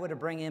 if I were to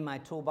bring in my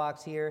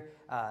toolbox here,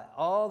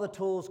 all the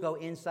tools go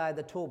inside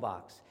the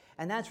toolbox.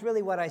 And that's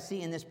really what I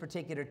see in this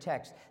particular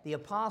text. The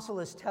apostle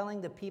is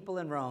telling the people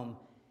in Rome,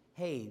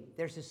 hey,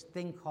 there's this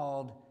thing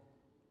called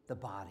the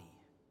body.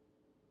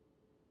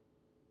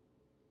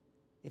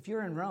 If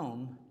you're in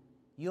Rome,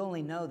 you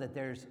only know that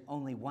there's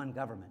only one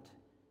government.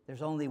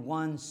 There's only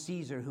one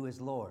Caesar who is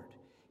Lord.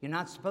 You're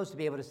not supposed to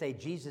be able to say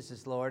Jesus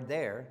is Lord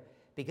there,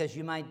 because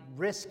you might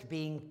risk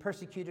being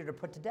persecuted or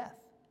put to death.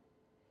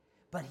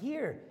 But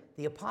here,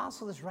 the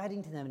apostle is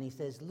writing to them, and he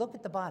says, look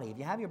at the body. If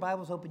you have your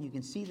Bibles open, you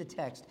can see the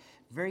text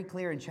very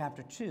clear in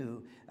chapter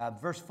 2,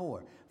 verse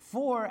 4.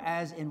 For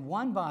as in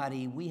one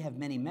body we have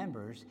many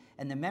members,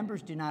 and the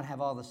members do not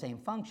have all the same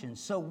functions,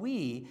 so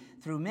we,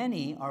 through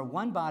many, are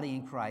one body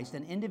in Christ,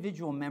 and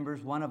individual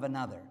members one of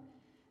another.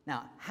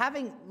 Now,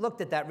 having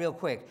looked at that real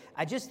quick,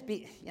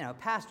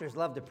 pastors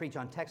love to preach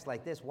on texts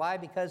like this. Why?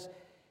 Because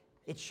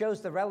it shows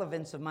the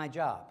relevance of my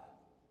job,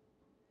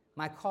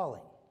 my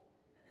calling.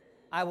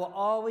 I will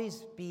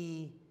always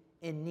be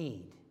in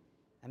need.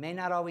 I may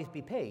not always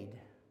be paid,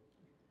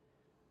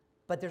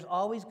 but there's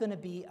always going to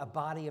be a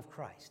body of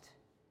Christ.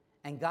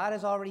 And God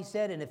has already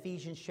said in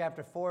Ephesians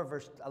chapter 4,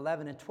 verse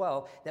 11 and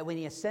 12, that when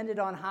he ascended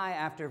on high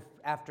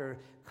after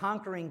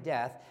conquering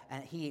death,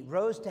 and he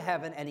rose to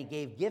heaven and he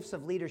gave gifts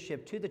of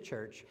leadership to the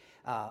church,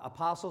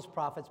 apostles,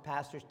 prophets,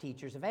 pastors,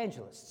 teachers,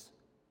 evangelists.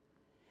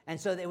 And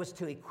so it was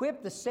to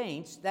equip the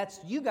saints, that's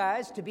you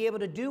guys, to be able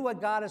to do what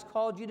God has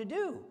called you to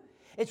do.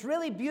 It's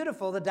really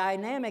beautiful, the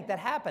dynamic that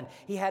happened.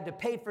 He had to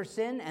pay for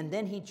sin, and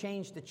then he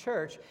changed the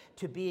church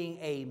to being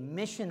a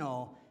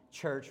missional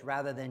church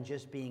rather than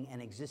just being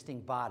an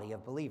existing body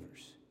of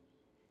believers.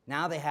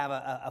 Now they have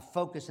a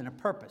focus and a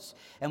purpose.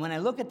 And when I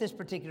look at this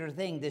particular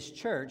thing, this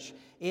church,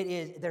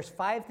 there's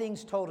 5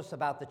 things told us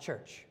about the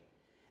church.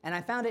 And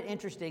I found it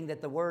interesting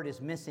that the word is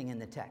missing in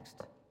the text.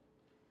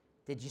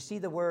 Did you see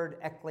the word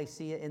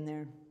ecclesia in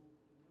there?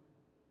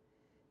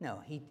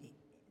 No,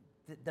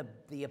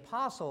 the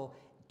apostle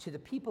to the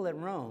people at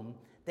Rome,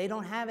 they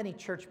don't have any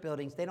church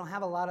buildings. They don't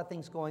have a lot of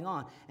things going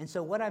on. And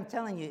so what I'm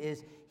telling you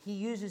is he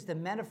uses the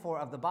metaphor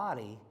of the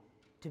body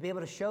to be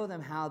able to show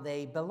them how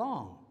they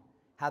belong,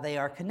 how they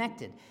are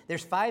connected.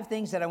 There's 5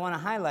 things that I want to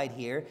highlight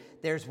here.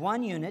 There's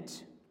one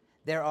unit.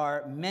 There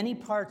are many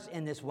parts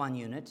in this one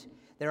unit.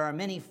 There are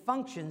many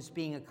functions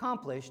being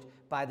accomplished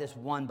by this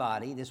one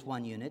body, this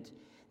one unit.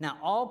 Now,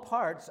 all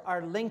parts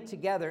are linked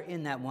together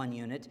in that one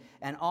unit,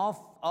 and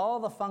all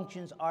the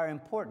functions are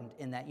important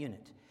in that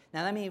unit.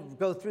 Now, let me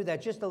go through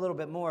that just a little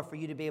bit more for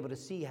you to be able to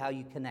see how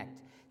you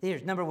connect.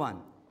 Here's number 1.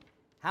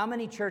 How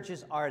many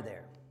churches are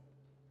there?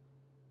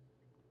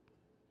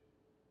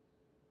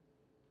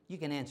 You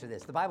can answer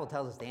this. The Bible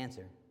tells us the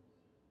answer.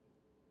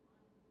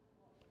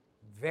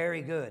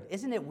 Very good.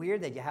 Isn't it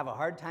weird that you have a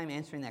hard time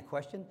answering that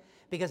question?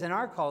 Because in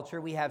our culture,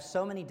 we have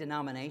so many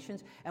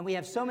denominations, and we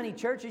have so many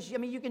churches. I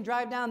mean, you can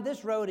drive down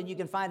this road, and you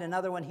can find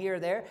another one here or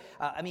there.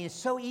 It's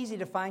so easy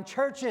to find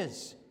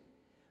churches.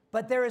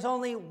 But there is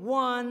only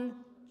one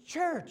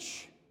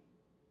church.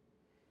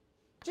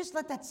 Just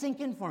let that sink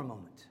in for a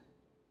moment.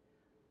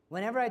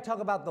 Whenever I talk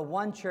about the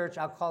one church,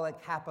 I'll call it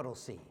capital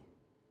C,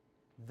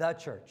 the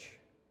church.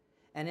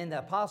 And in the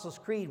Apostles'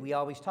 Creed, we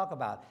always talk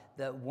about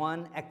the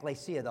one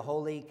ecclesia, the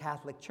Holy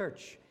Catholic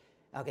Church.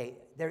 Okay,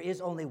 there is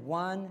only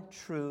one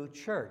true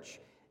church,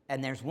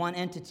 and there's one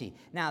entity.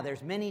 Now,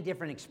 there's many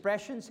different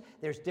expressions.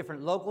 There's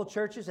different local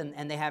churches,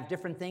 and they have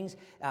different things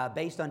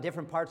based on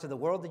different parts of the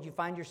world that you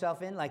find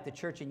yourself in, like the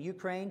church in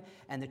Ukraine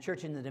and the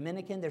church in the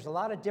Dominican. There's a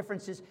lot of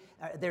differences.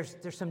 There's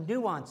some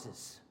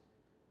nuances,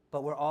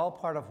 but we're all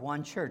part of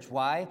one church.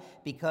 Why?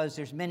 Because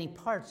there's many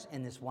parts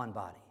in this one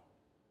body.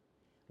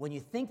 When you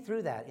think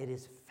through that, it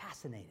is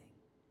fascinating.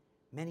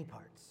 Many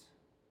parts.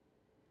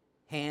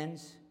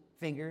 Hands,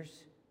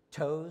 fingers,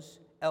 toes,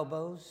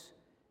 elbows,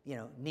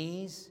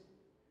 knees,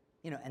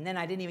 and then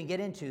I didn't even get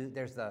into,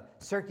 there's the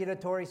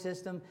circulatory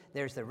system,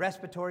 there's the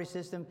respiratory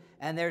system,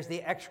 and there's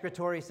the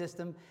excretory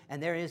system,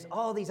 and there is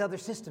all these other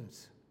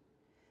systems.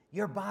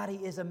 Your body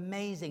is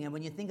amazing, and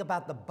when you think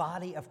about the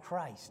body of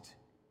Christ,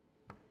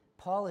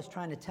 Paul is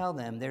trying to tell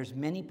them there's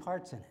many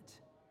parts in it,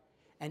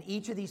 and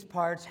each of these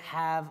parts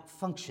have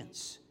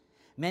functions.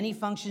 Many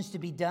functions to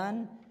be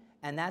done,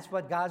 and that's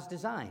what God's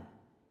design.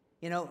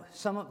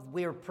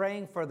 We were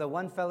praying for the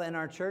one fella in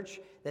our church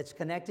that's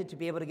connected to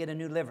be able to get a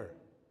new liver.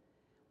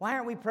 Why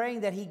aren't we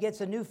praying that he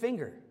gets a new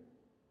finger?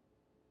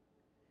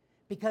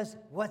 Because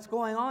what's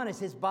going on is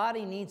his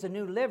body needs a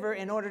new liver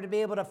in order to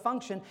be able to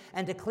function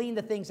and to clean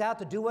the things out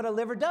to do what a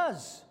liver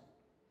does.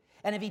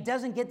 And if he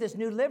doesn't get this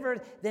new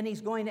liver, then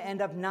he's going to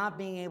end up not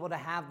being able to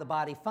have the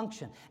body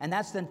function. And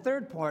that's the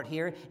third part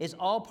here, is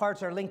all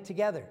parts are linked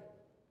together.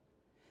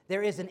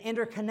 There is an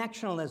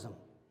interconnectionalism.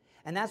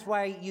 And that's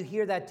why you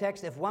hear that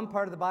text, if one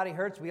part of the body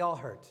hurts, we all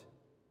hurt.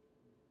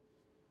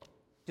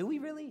 Do we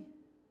really?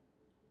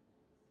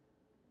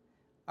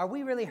 Are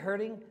we really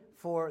hurting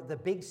for the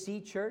Big C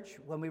church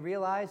when we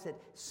realize that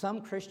some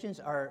Christians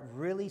are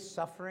really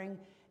suffering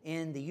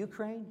in the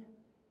Ukraine?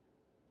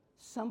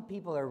 Some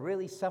people are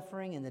really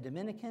suffering in the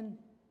Dominican.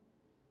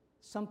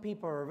 Some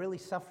people are really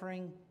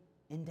suffering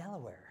in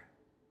Delaware.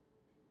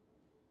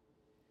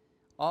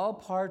 All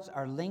parts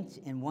are linked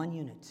in one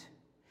unit.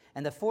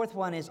 And the fourth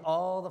one is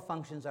all the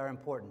functions are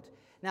important.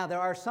 Now,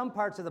 there are some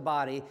parts of the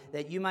body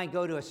that you might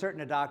go to a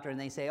certain doctor and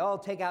they say, oh,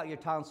 take out your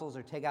tonsils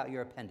or take out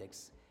your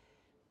appendix.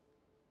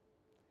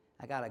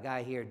 I got a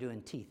guy here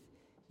doing teeth.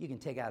 You can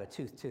take out a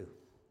tooth too.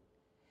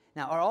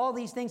 Now, are all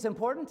these things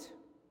important?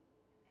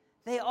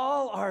 They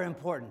all are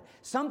important.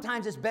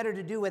 Sometimes it's better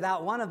to do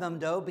without one of them,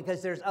 though,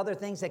 because there's other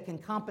things that can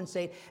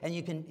compensate, and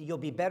you'll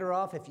be better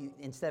off if you,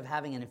 instead of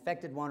having an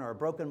infected one or a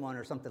broken one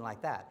or something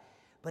like that.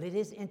 But it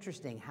is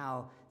interesting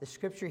how the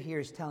scripture here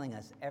is telling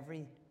us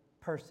every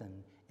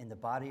person in the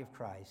body of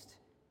Christ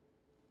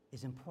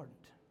is important.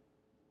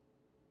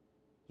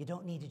 You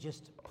don't need to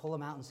just pull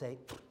them out and say,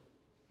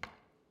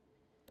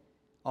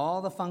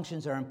 all the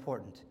functions are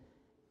important.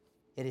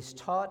 It is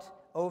taught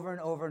over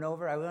and over and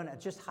over. I want to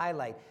just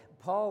highlight,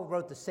 Paul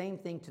wrote the same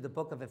thing to the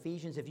book of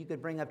Ephesians. If you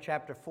could bring up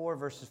chapter 4,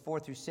 verses 4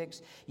 through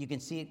 6, you can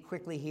see it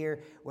quickly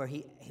here where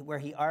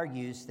he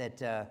argues that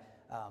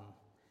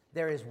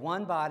there is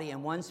one body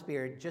and one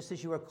spirit, just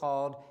as you are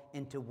called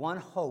into one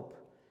hope.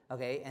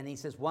 Okay, and he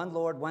says, one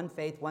Lord, one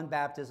faith, one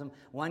baptism,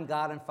 one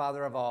God and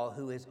Father of all,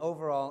 who is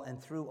over all and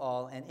through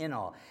all and in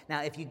all.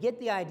 Now, if you get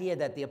the idea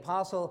that the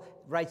apostle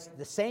writes,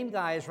 the same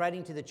guy is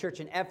writing to the church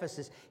in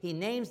Ephesus, he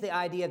names the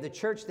idea of the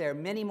church there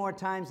many more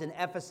times in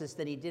Ephesus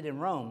than he did in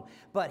Rome,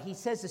 but he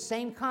says the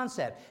same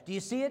concept. Do you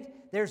see it?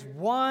 There's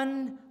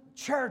one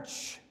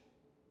church,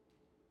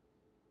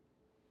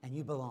 and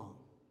you belong.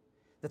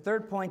 The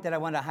third point that I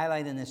want to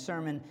highlight in this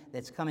sermon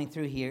that's coming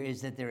through here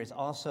is that there is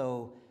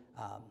also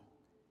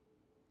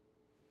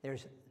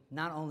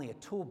not only a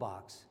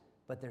toolbox,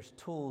 but there's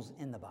tools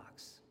in the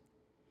box.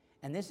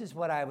 And this is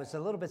what I was a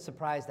little bit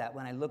surprised at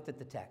when I looked at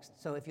the text.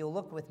 So if you'll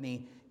look with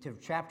me to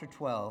chapter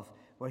 12,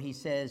 where he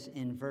says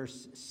in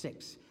verse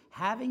 6,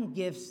 having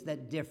gifts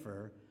that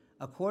differ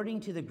according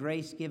to the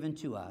grace given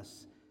to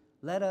us,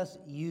 let us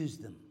use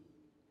them.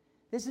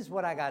 This is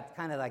what I got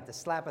kind of like the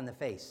slap in the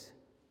face.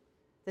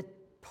 That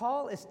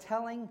Paul is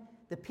telling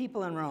the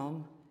people in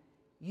Rome,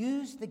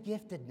 use the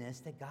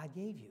giftedness that God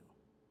gave you.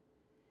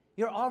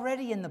 You're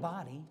already in the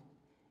body.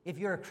 If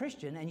you're a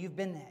Christian and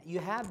you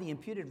have the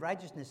imputed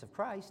righteousness of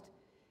Christ,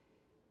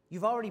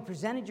 you've already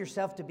presented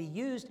yourself to be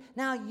used.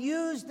 Now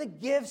use the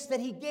gifts that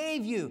he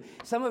gave you.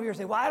 Some of you are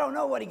saying, well, I don't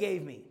know what he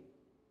gave me.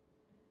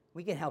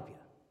 We can help you.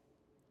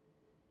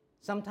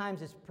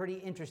 Sometimes it's pretty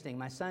interesting.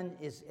 My son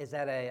is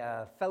at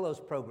a fellows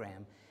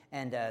program,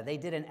 and they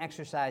did an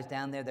exercise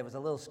down there that was a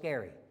little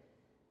scary.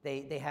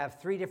 They have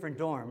 3 different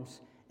dorms,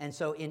 and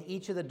so in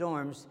each of the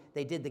dorms,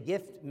 they did the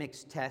gift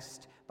mix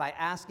test by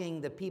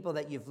asking the people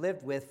that you've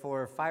lived with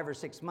for 5 or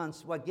 6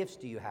 months, what gifts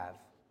do you have?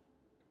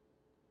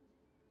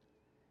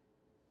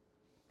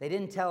 They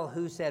didn't tell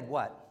who said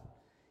what.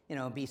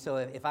 So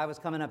if I was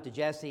coming up to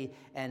Jesse,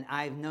 and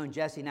I've known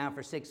Jesse now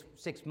for six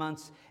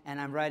months,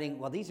 and I'm writing,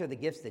 well, these are the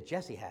gifts that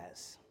Jesse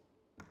has.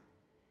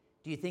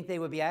 Do you think they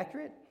would be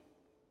accurate?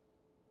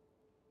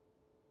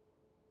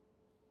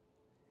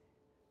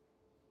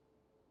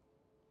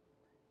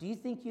 Do you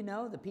think you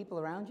know the people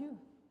around you?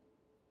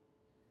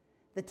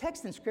 The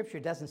text in Scripture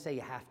doesn't say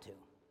you have to.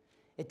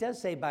 It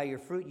does say, by your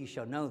fruit you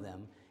shall know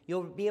them.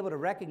 You'll be able to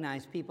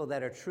recognize people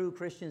that are true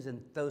Christians and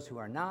those who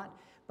are not.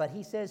 But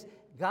he says,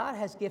 God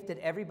has gifted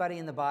everybody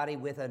in the body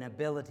with an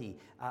ability,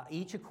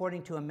 each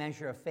according to a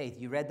measure of faith.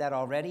 You read that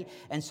already?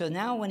 And so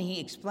now when he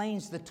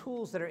explains the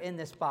tools that are in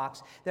this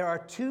box, there are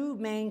 2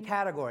 main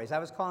categories. I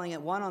was calling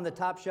it one on the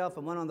top shelf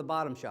and one on the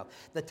bottom shelf.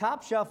 The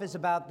top shelf is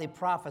about the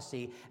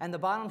prophecy, and the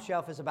bottom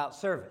shelf is about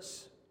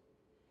service.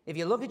 If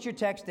you look at your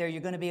text there,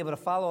 you're going to be able to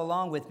follow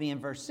along with me in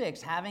verse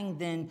 6, having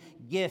then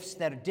gifts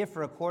that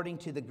differ according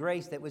to the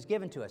grace that was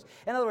given to us.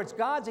 In other words,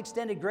 God's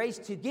extended grace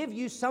to give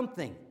you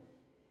something.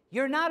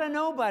 You're not a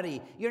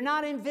nobody. You're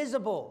not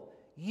invisible.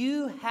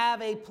 You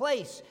have a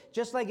place.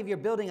 Just like if you're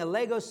building a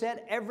Lego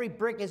set, every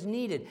brick is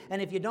needed.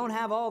 And if you don't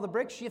have all the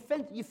bricks, you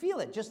feel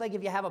it. Just like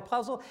if you have a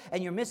puzzle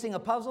and you're missing a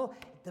puzzle,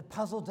 the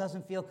puzzle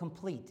doesn't feel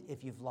complete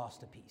if you've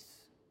lost a piece.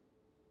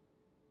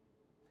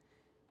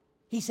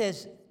 He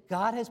says,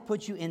 God has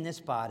put you in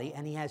this body,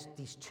 and he has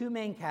these 2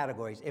 main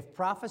categories. If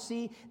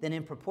prophecy, then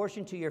in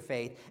proportion to your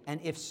faith, and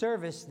if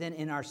service, then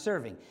in our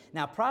serving.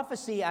 Now,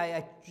 prophecy,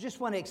 I just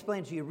want to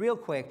explain to you real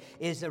quick,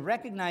 is a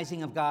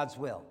recognizing of God's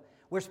will.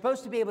 We're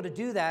supposed to be able to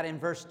do that in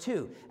verse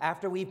 2.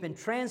 After we've been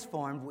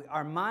transformed,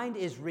 our mind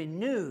is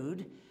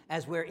renewed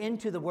as we're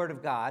into the Word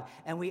of God,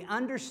 and we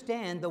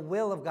understand the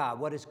will of God,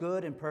 what is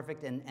good and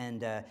perfect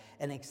and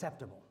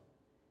acceptable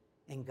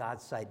in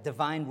God's sight,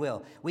 divine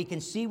will. We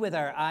can see with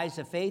our eyes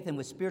of faith, and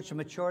with spiritual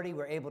maturity,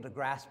 we're able to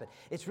grasp it.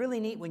 It's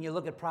really neat when you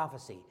look at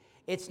prophecy.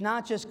 It's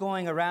not just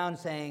going around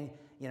saying,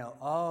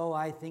 oh,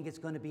 I think it's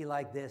going to be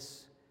like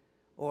this.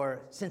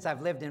 Or since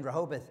I've lived in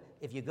Rehoboth,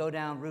 if you go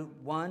down Route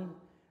 1,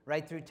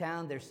 right through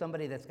town, there's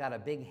somebody that's got a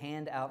big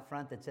hand out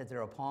front that says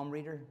they're a palm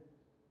reader.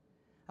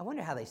 I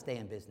wonder how they stay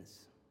in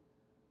business.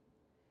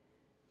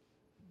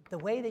 The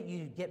way that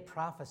you get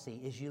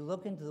prophecy is you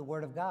look into the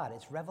Word of God.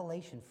 It's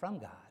revelation from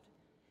God.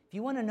 If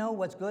you want to know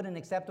what's good and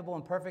acceptable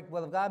and perfect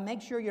will of God, make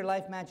sure your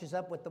life matches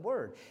up with the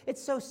Word. It's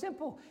so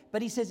simple.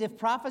 But he says, if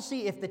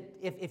prophecy,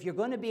 if you're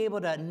going to be able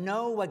to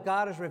know what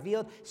God has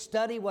revealed,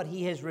 study what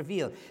he has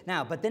revealed.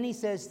 Now, but then he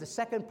says the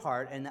second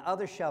part and the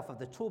other shelf of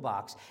the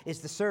toolbox is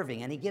the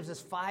serving. And he gives us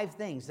 5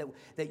 things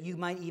that you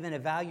might even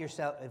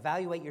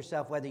evaluate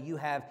yourself whether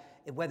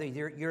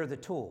you're the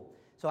tool.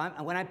 So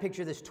when I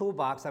picture this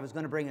toolbox, I was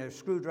going to bring a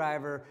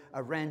screwdriver,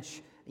 a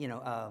wrench,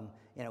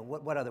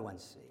 what other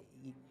ones?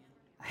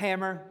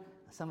 Hammer.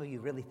 Some of you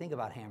really think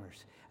about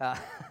hammers.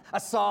 A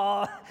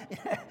saw.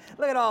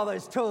 Look at all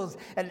those tools.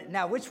 And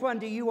now, which one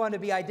do you want to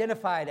be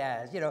identified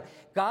as?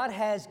 God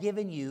has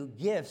given you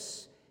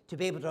gifts to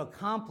be able to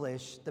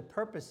accomplish the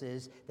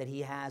purposes that he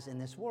has in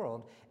this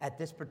world at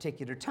this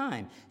particular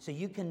time. So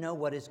you can know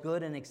what is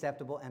good and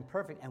acceptable and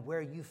perfect and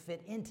where you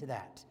fit into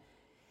that.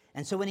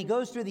 And so when he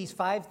goes through these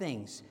 5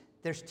 things,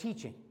 there's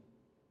teaching.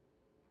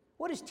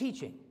 What is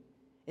teaching?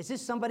 Is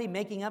this somebody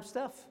making up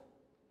stuff?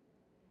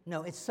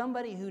 No, it's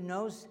somebody who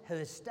knows, who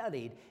has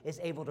studied,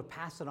 is able to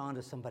pass it on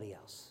to somebody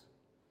else.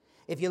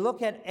 If you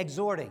look at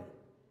exhorting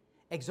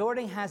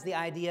has the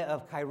idea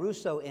of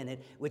kairuso in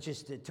it, which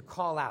is to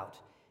call out.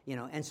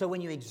 And so when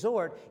you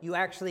exhort,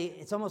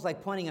 it's almost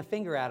like pointing a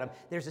finger at them.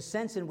 There's a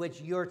sense in which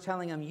you're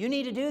telling them, you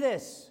need to do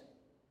this.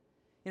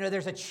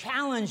 There's a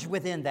challenge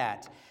within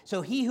that.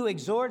 So he who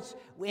exhorts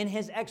in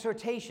his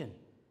exhortation,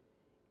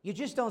 you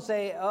just don't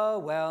say, oh,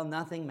 well,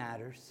 nothing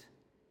matters.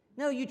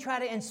 No, you try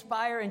to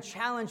inspire and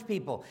challenge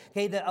people.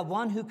 Okay, the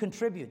one who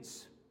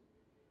contributes.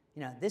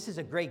 This is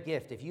a great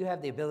gift. If you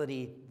have the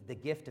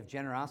gift of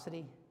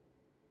generosity,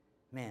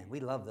 man, we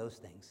love those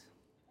things.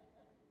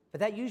 But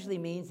that usually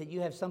means that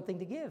you have something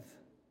to give.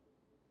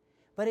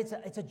 But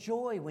it's a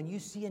joy when you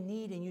see a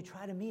need and you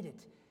try to meet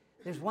it.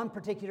 There's one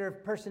particular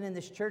person in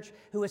this church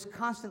who is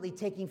constantly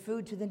taking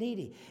food to the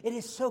needy. It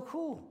is so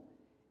cool.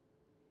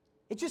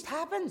 It just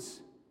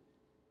happens.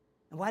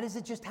 And why does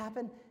it just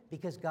happen?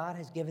 Because God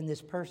has given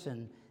this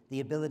person the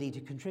ability to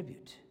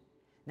contribute.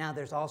 Now,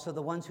 there's also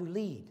the ones who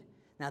lead.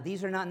 Now,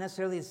 these are not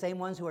necessarily the same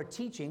ones who are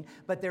teaching,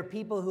 but they're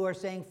people who are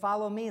saying,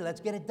 follow me, let's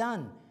get it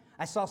done.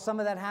 I saw some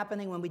of that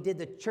happening when we did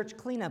the church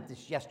cleanup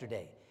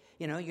yesterday.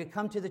 You know, you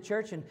come to the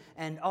church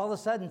and all of a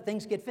sudden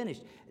things get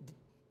finished.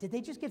 Did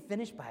they just get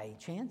finished by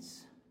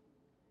chance?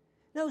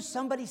 No,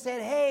 somebody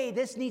said, hey,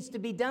 this needs to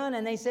be done,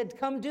 and they said,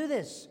 come do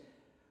this.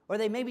 Or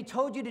they maybe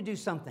told you to do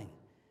something.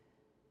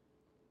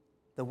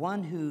 The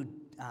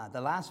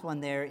last one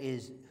there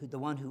is the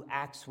one who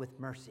acts with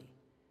mercy.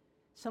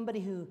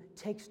 Somebody who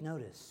takes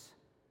notice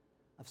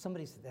of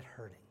somebody that's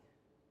hurting.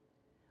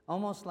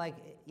 Almost like,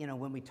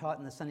 when we taught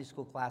in the Sunday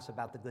school class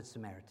about the Good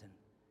Samaritan.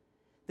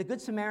 The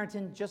Good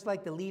Samaritan, just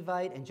like the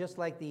Levite and just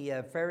like the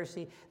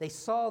Pharisee, they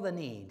saw the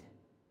need,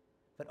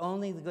 but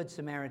only the Good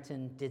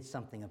Samaritan did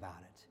something about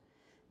it.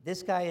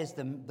 This guy is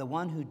the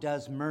one who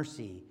does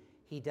mercy.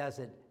 He does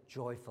it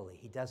joyfully.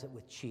 He does it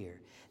with cheer.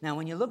 Now,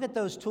 when you look at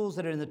those tools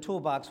that are in the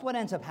toolbox, what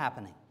ends up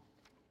happening?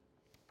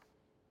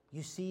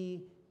 You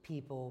see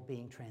people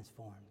being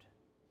transformed.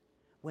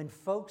 When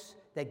folks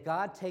that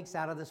God takes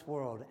out of this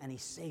world and he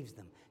saves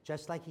them,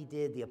 just like he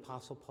did the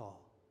Apostle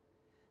Paul.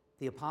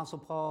 The Apostle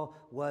Paul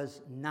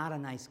was not a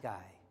nice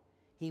guy.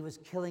 He was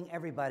killing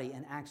everybody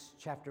in Acts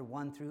chapter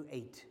 1 through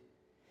 8.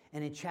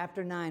 And in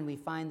chapter 9, we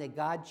find that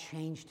God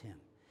changed him.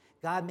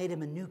 God made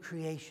him a new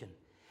creation.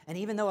 And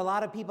even though a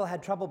lot of people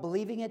had trouble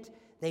believing it,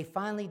 they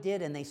finally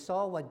did, and they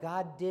saw what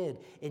God did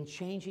in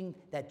changing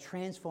that,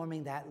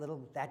 transforming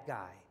that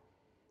guy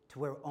to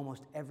where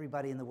almost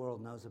everybody in the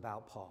world knows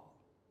about Paul.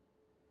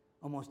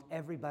 Almost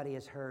everybody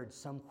has heard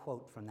some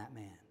quote from that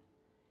man.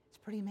 It's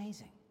pretty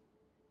amazing.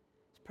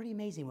 It's pretty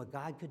amazing what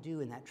God could do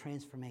in that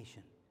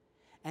transformation.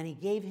 And he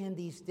gave him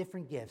these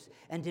different gifts.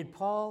 And did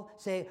Paul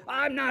say,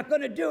 I'm not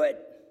going to do it?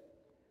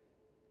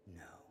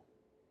 No.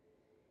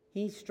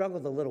 He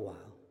struggled a little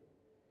while,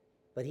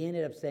 but he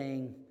ended up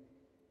saying,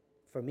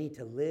 for me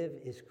to live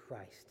is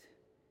Christ,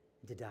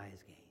 and to die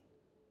is gain.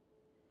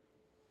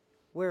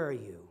 Where are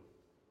you?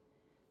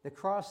 The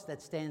cross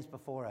that stands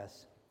before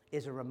us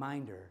is a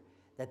reminder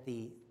that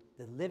the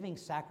living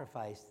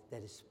sacrifice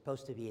that is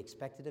supposed to be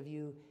expected of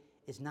you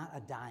is not a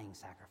dying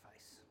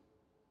sacrifice.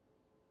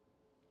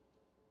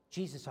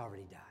 Jesus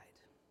already died.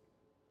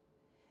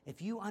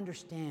 If you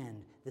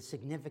understand the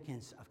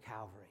significance of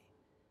Calvary,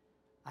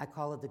 I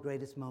call it the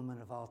greatest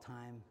moment of all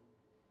time.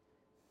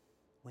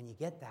 When you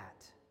get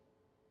that,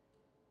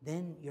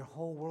 then your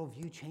whole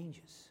worldview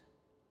changes.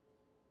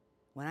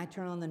 When I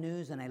turn on the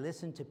news and I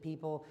listen to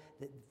people,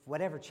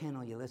 whatever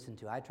channel you listen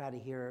to, I try to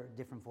hear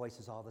different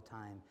voices all the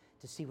time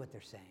to see what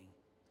they're saying.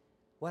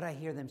 What I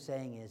hear them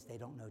saying is they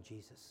don't know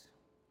Jesus.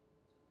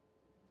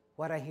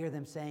 What I hear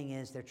them saying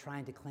is they're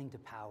trying to cling to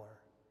power.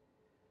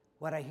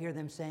 What I hear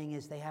them saying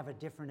is they have a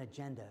different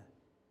agenda.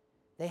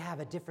 They have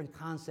a different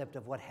concept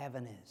of what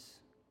heaven is.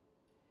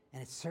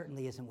 And it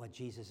certainly isn't what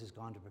Jesus has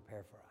gone to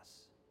prepare for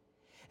us.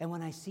 And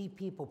when I see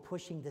people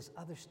pushing this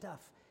other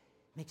stuff,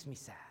 it makes me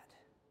sad.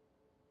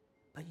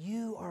 But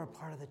you are a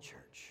part of the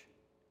church.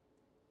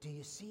 Do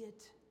you see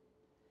it?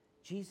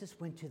 Jesus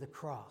went to the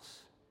cross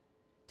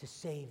to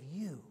save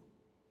you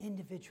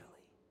individually.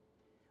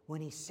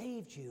 When he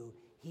saved you,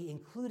 he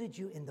included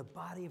you in the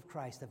body of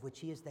Christ, of which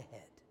he is the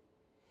head.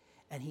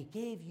 And he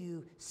gave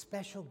you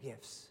special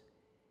gifts.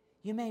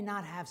 You may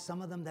not have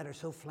some of them that are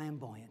so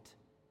flamboyant.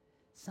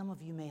 Some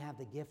of you may have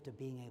the gift of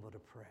being able to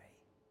pray.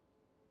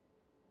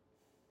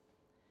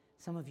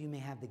 Some of you may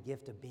have the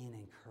gift of being an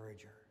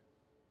encourager.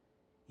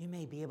 You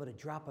may be able to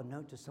drop a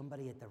note to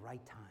somebody at the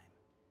right time.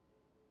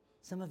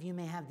 Some of you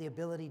may have the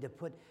ability to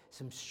put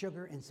some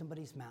sugar in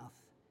somebody's mouth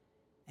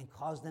and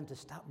cause them to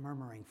stop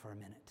murmuring for a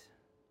minute.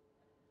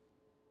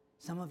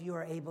 Some of you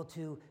are able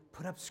to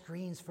put up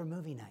screens for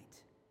movie night.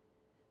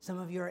 Some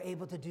of you are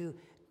able to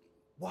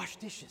wash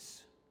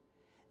dishes.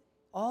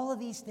 All of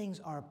these things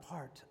are a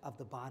part of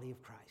the body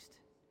of Christ.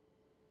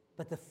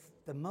 But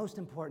the most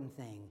important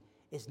thing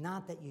is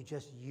not that you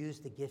just use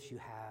the gifts you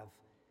have.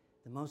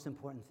 The most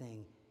important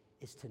thing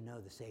is to know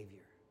the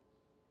Savior.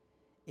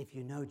 If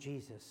you know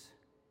Jesus,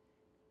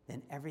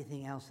 then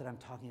everything else that I'm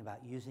talking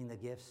about, using the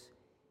gifts,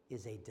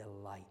 is a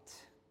delight.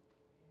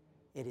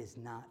 It is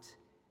not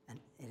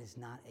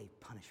a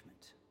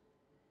punishment.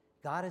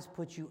 God has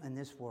put you in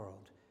this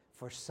world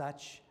for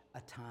such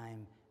a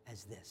time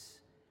as this.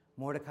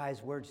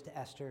 Mordecai's words to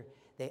Esther,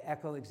 they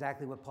echo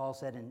exactly what Paul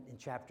said in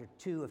chapter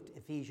 2 of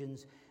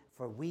Ephesians,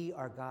 for we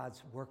are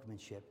God's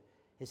workmanship,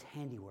 his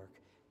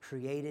handiwork,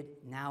 created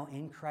now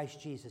in Christ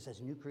Jesus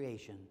as new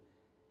creation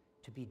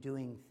to be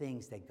doing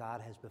things that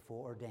God has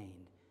before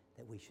ordained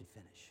that we should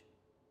finish.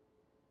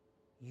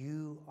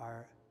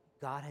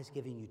 God has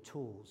given you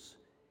tools.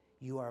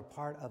 You are a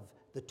part of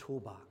the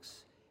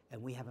toolbox,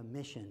 and we have a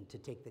mission to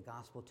take the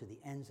gospel to the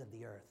ends of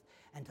the earth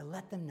and to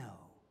let them know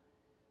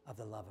of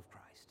the love of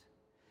Christ.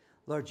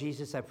 Lord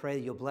Jesus, I pray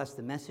that you'll bless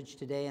the message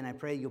today, and I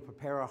pray you'll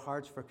prepare our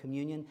hearts for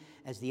communion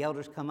as the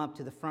elders come up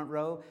to the front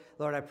row.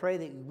 Lord, I pray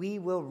that we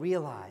will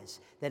realize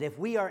that if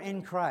we are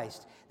in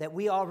Christ, that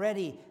we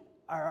already,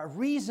 our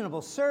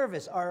reasonable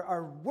service,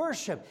 our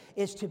worship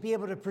is to be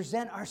able to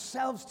present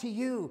ourselves to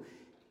you,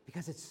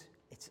 because it's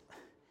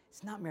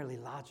not merely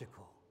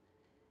logical.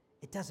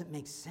 It doesn't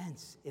make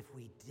sense if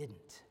we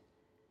didn't.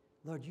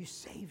 Lord, you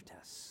saved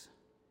us.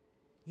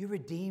 You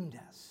redeemed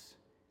us.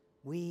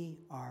 We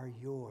are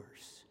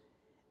yours.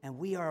 And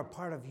we are a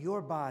part of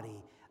your body,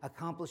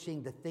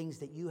 accomplishing the things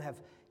that you have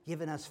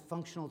given us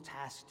functional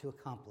tasks to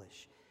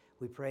accomplish.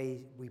 We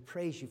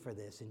praise you for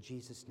this in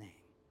Jesus' name.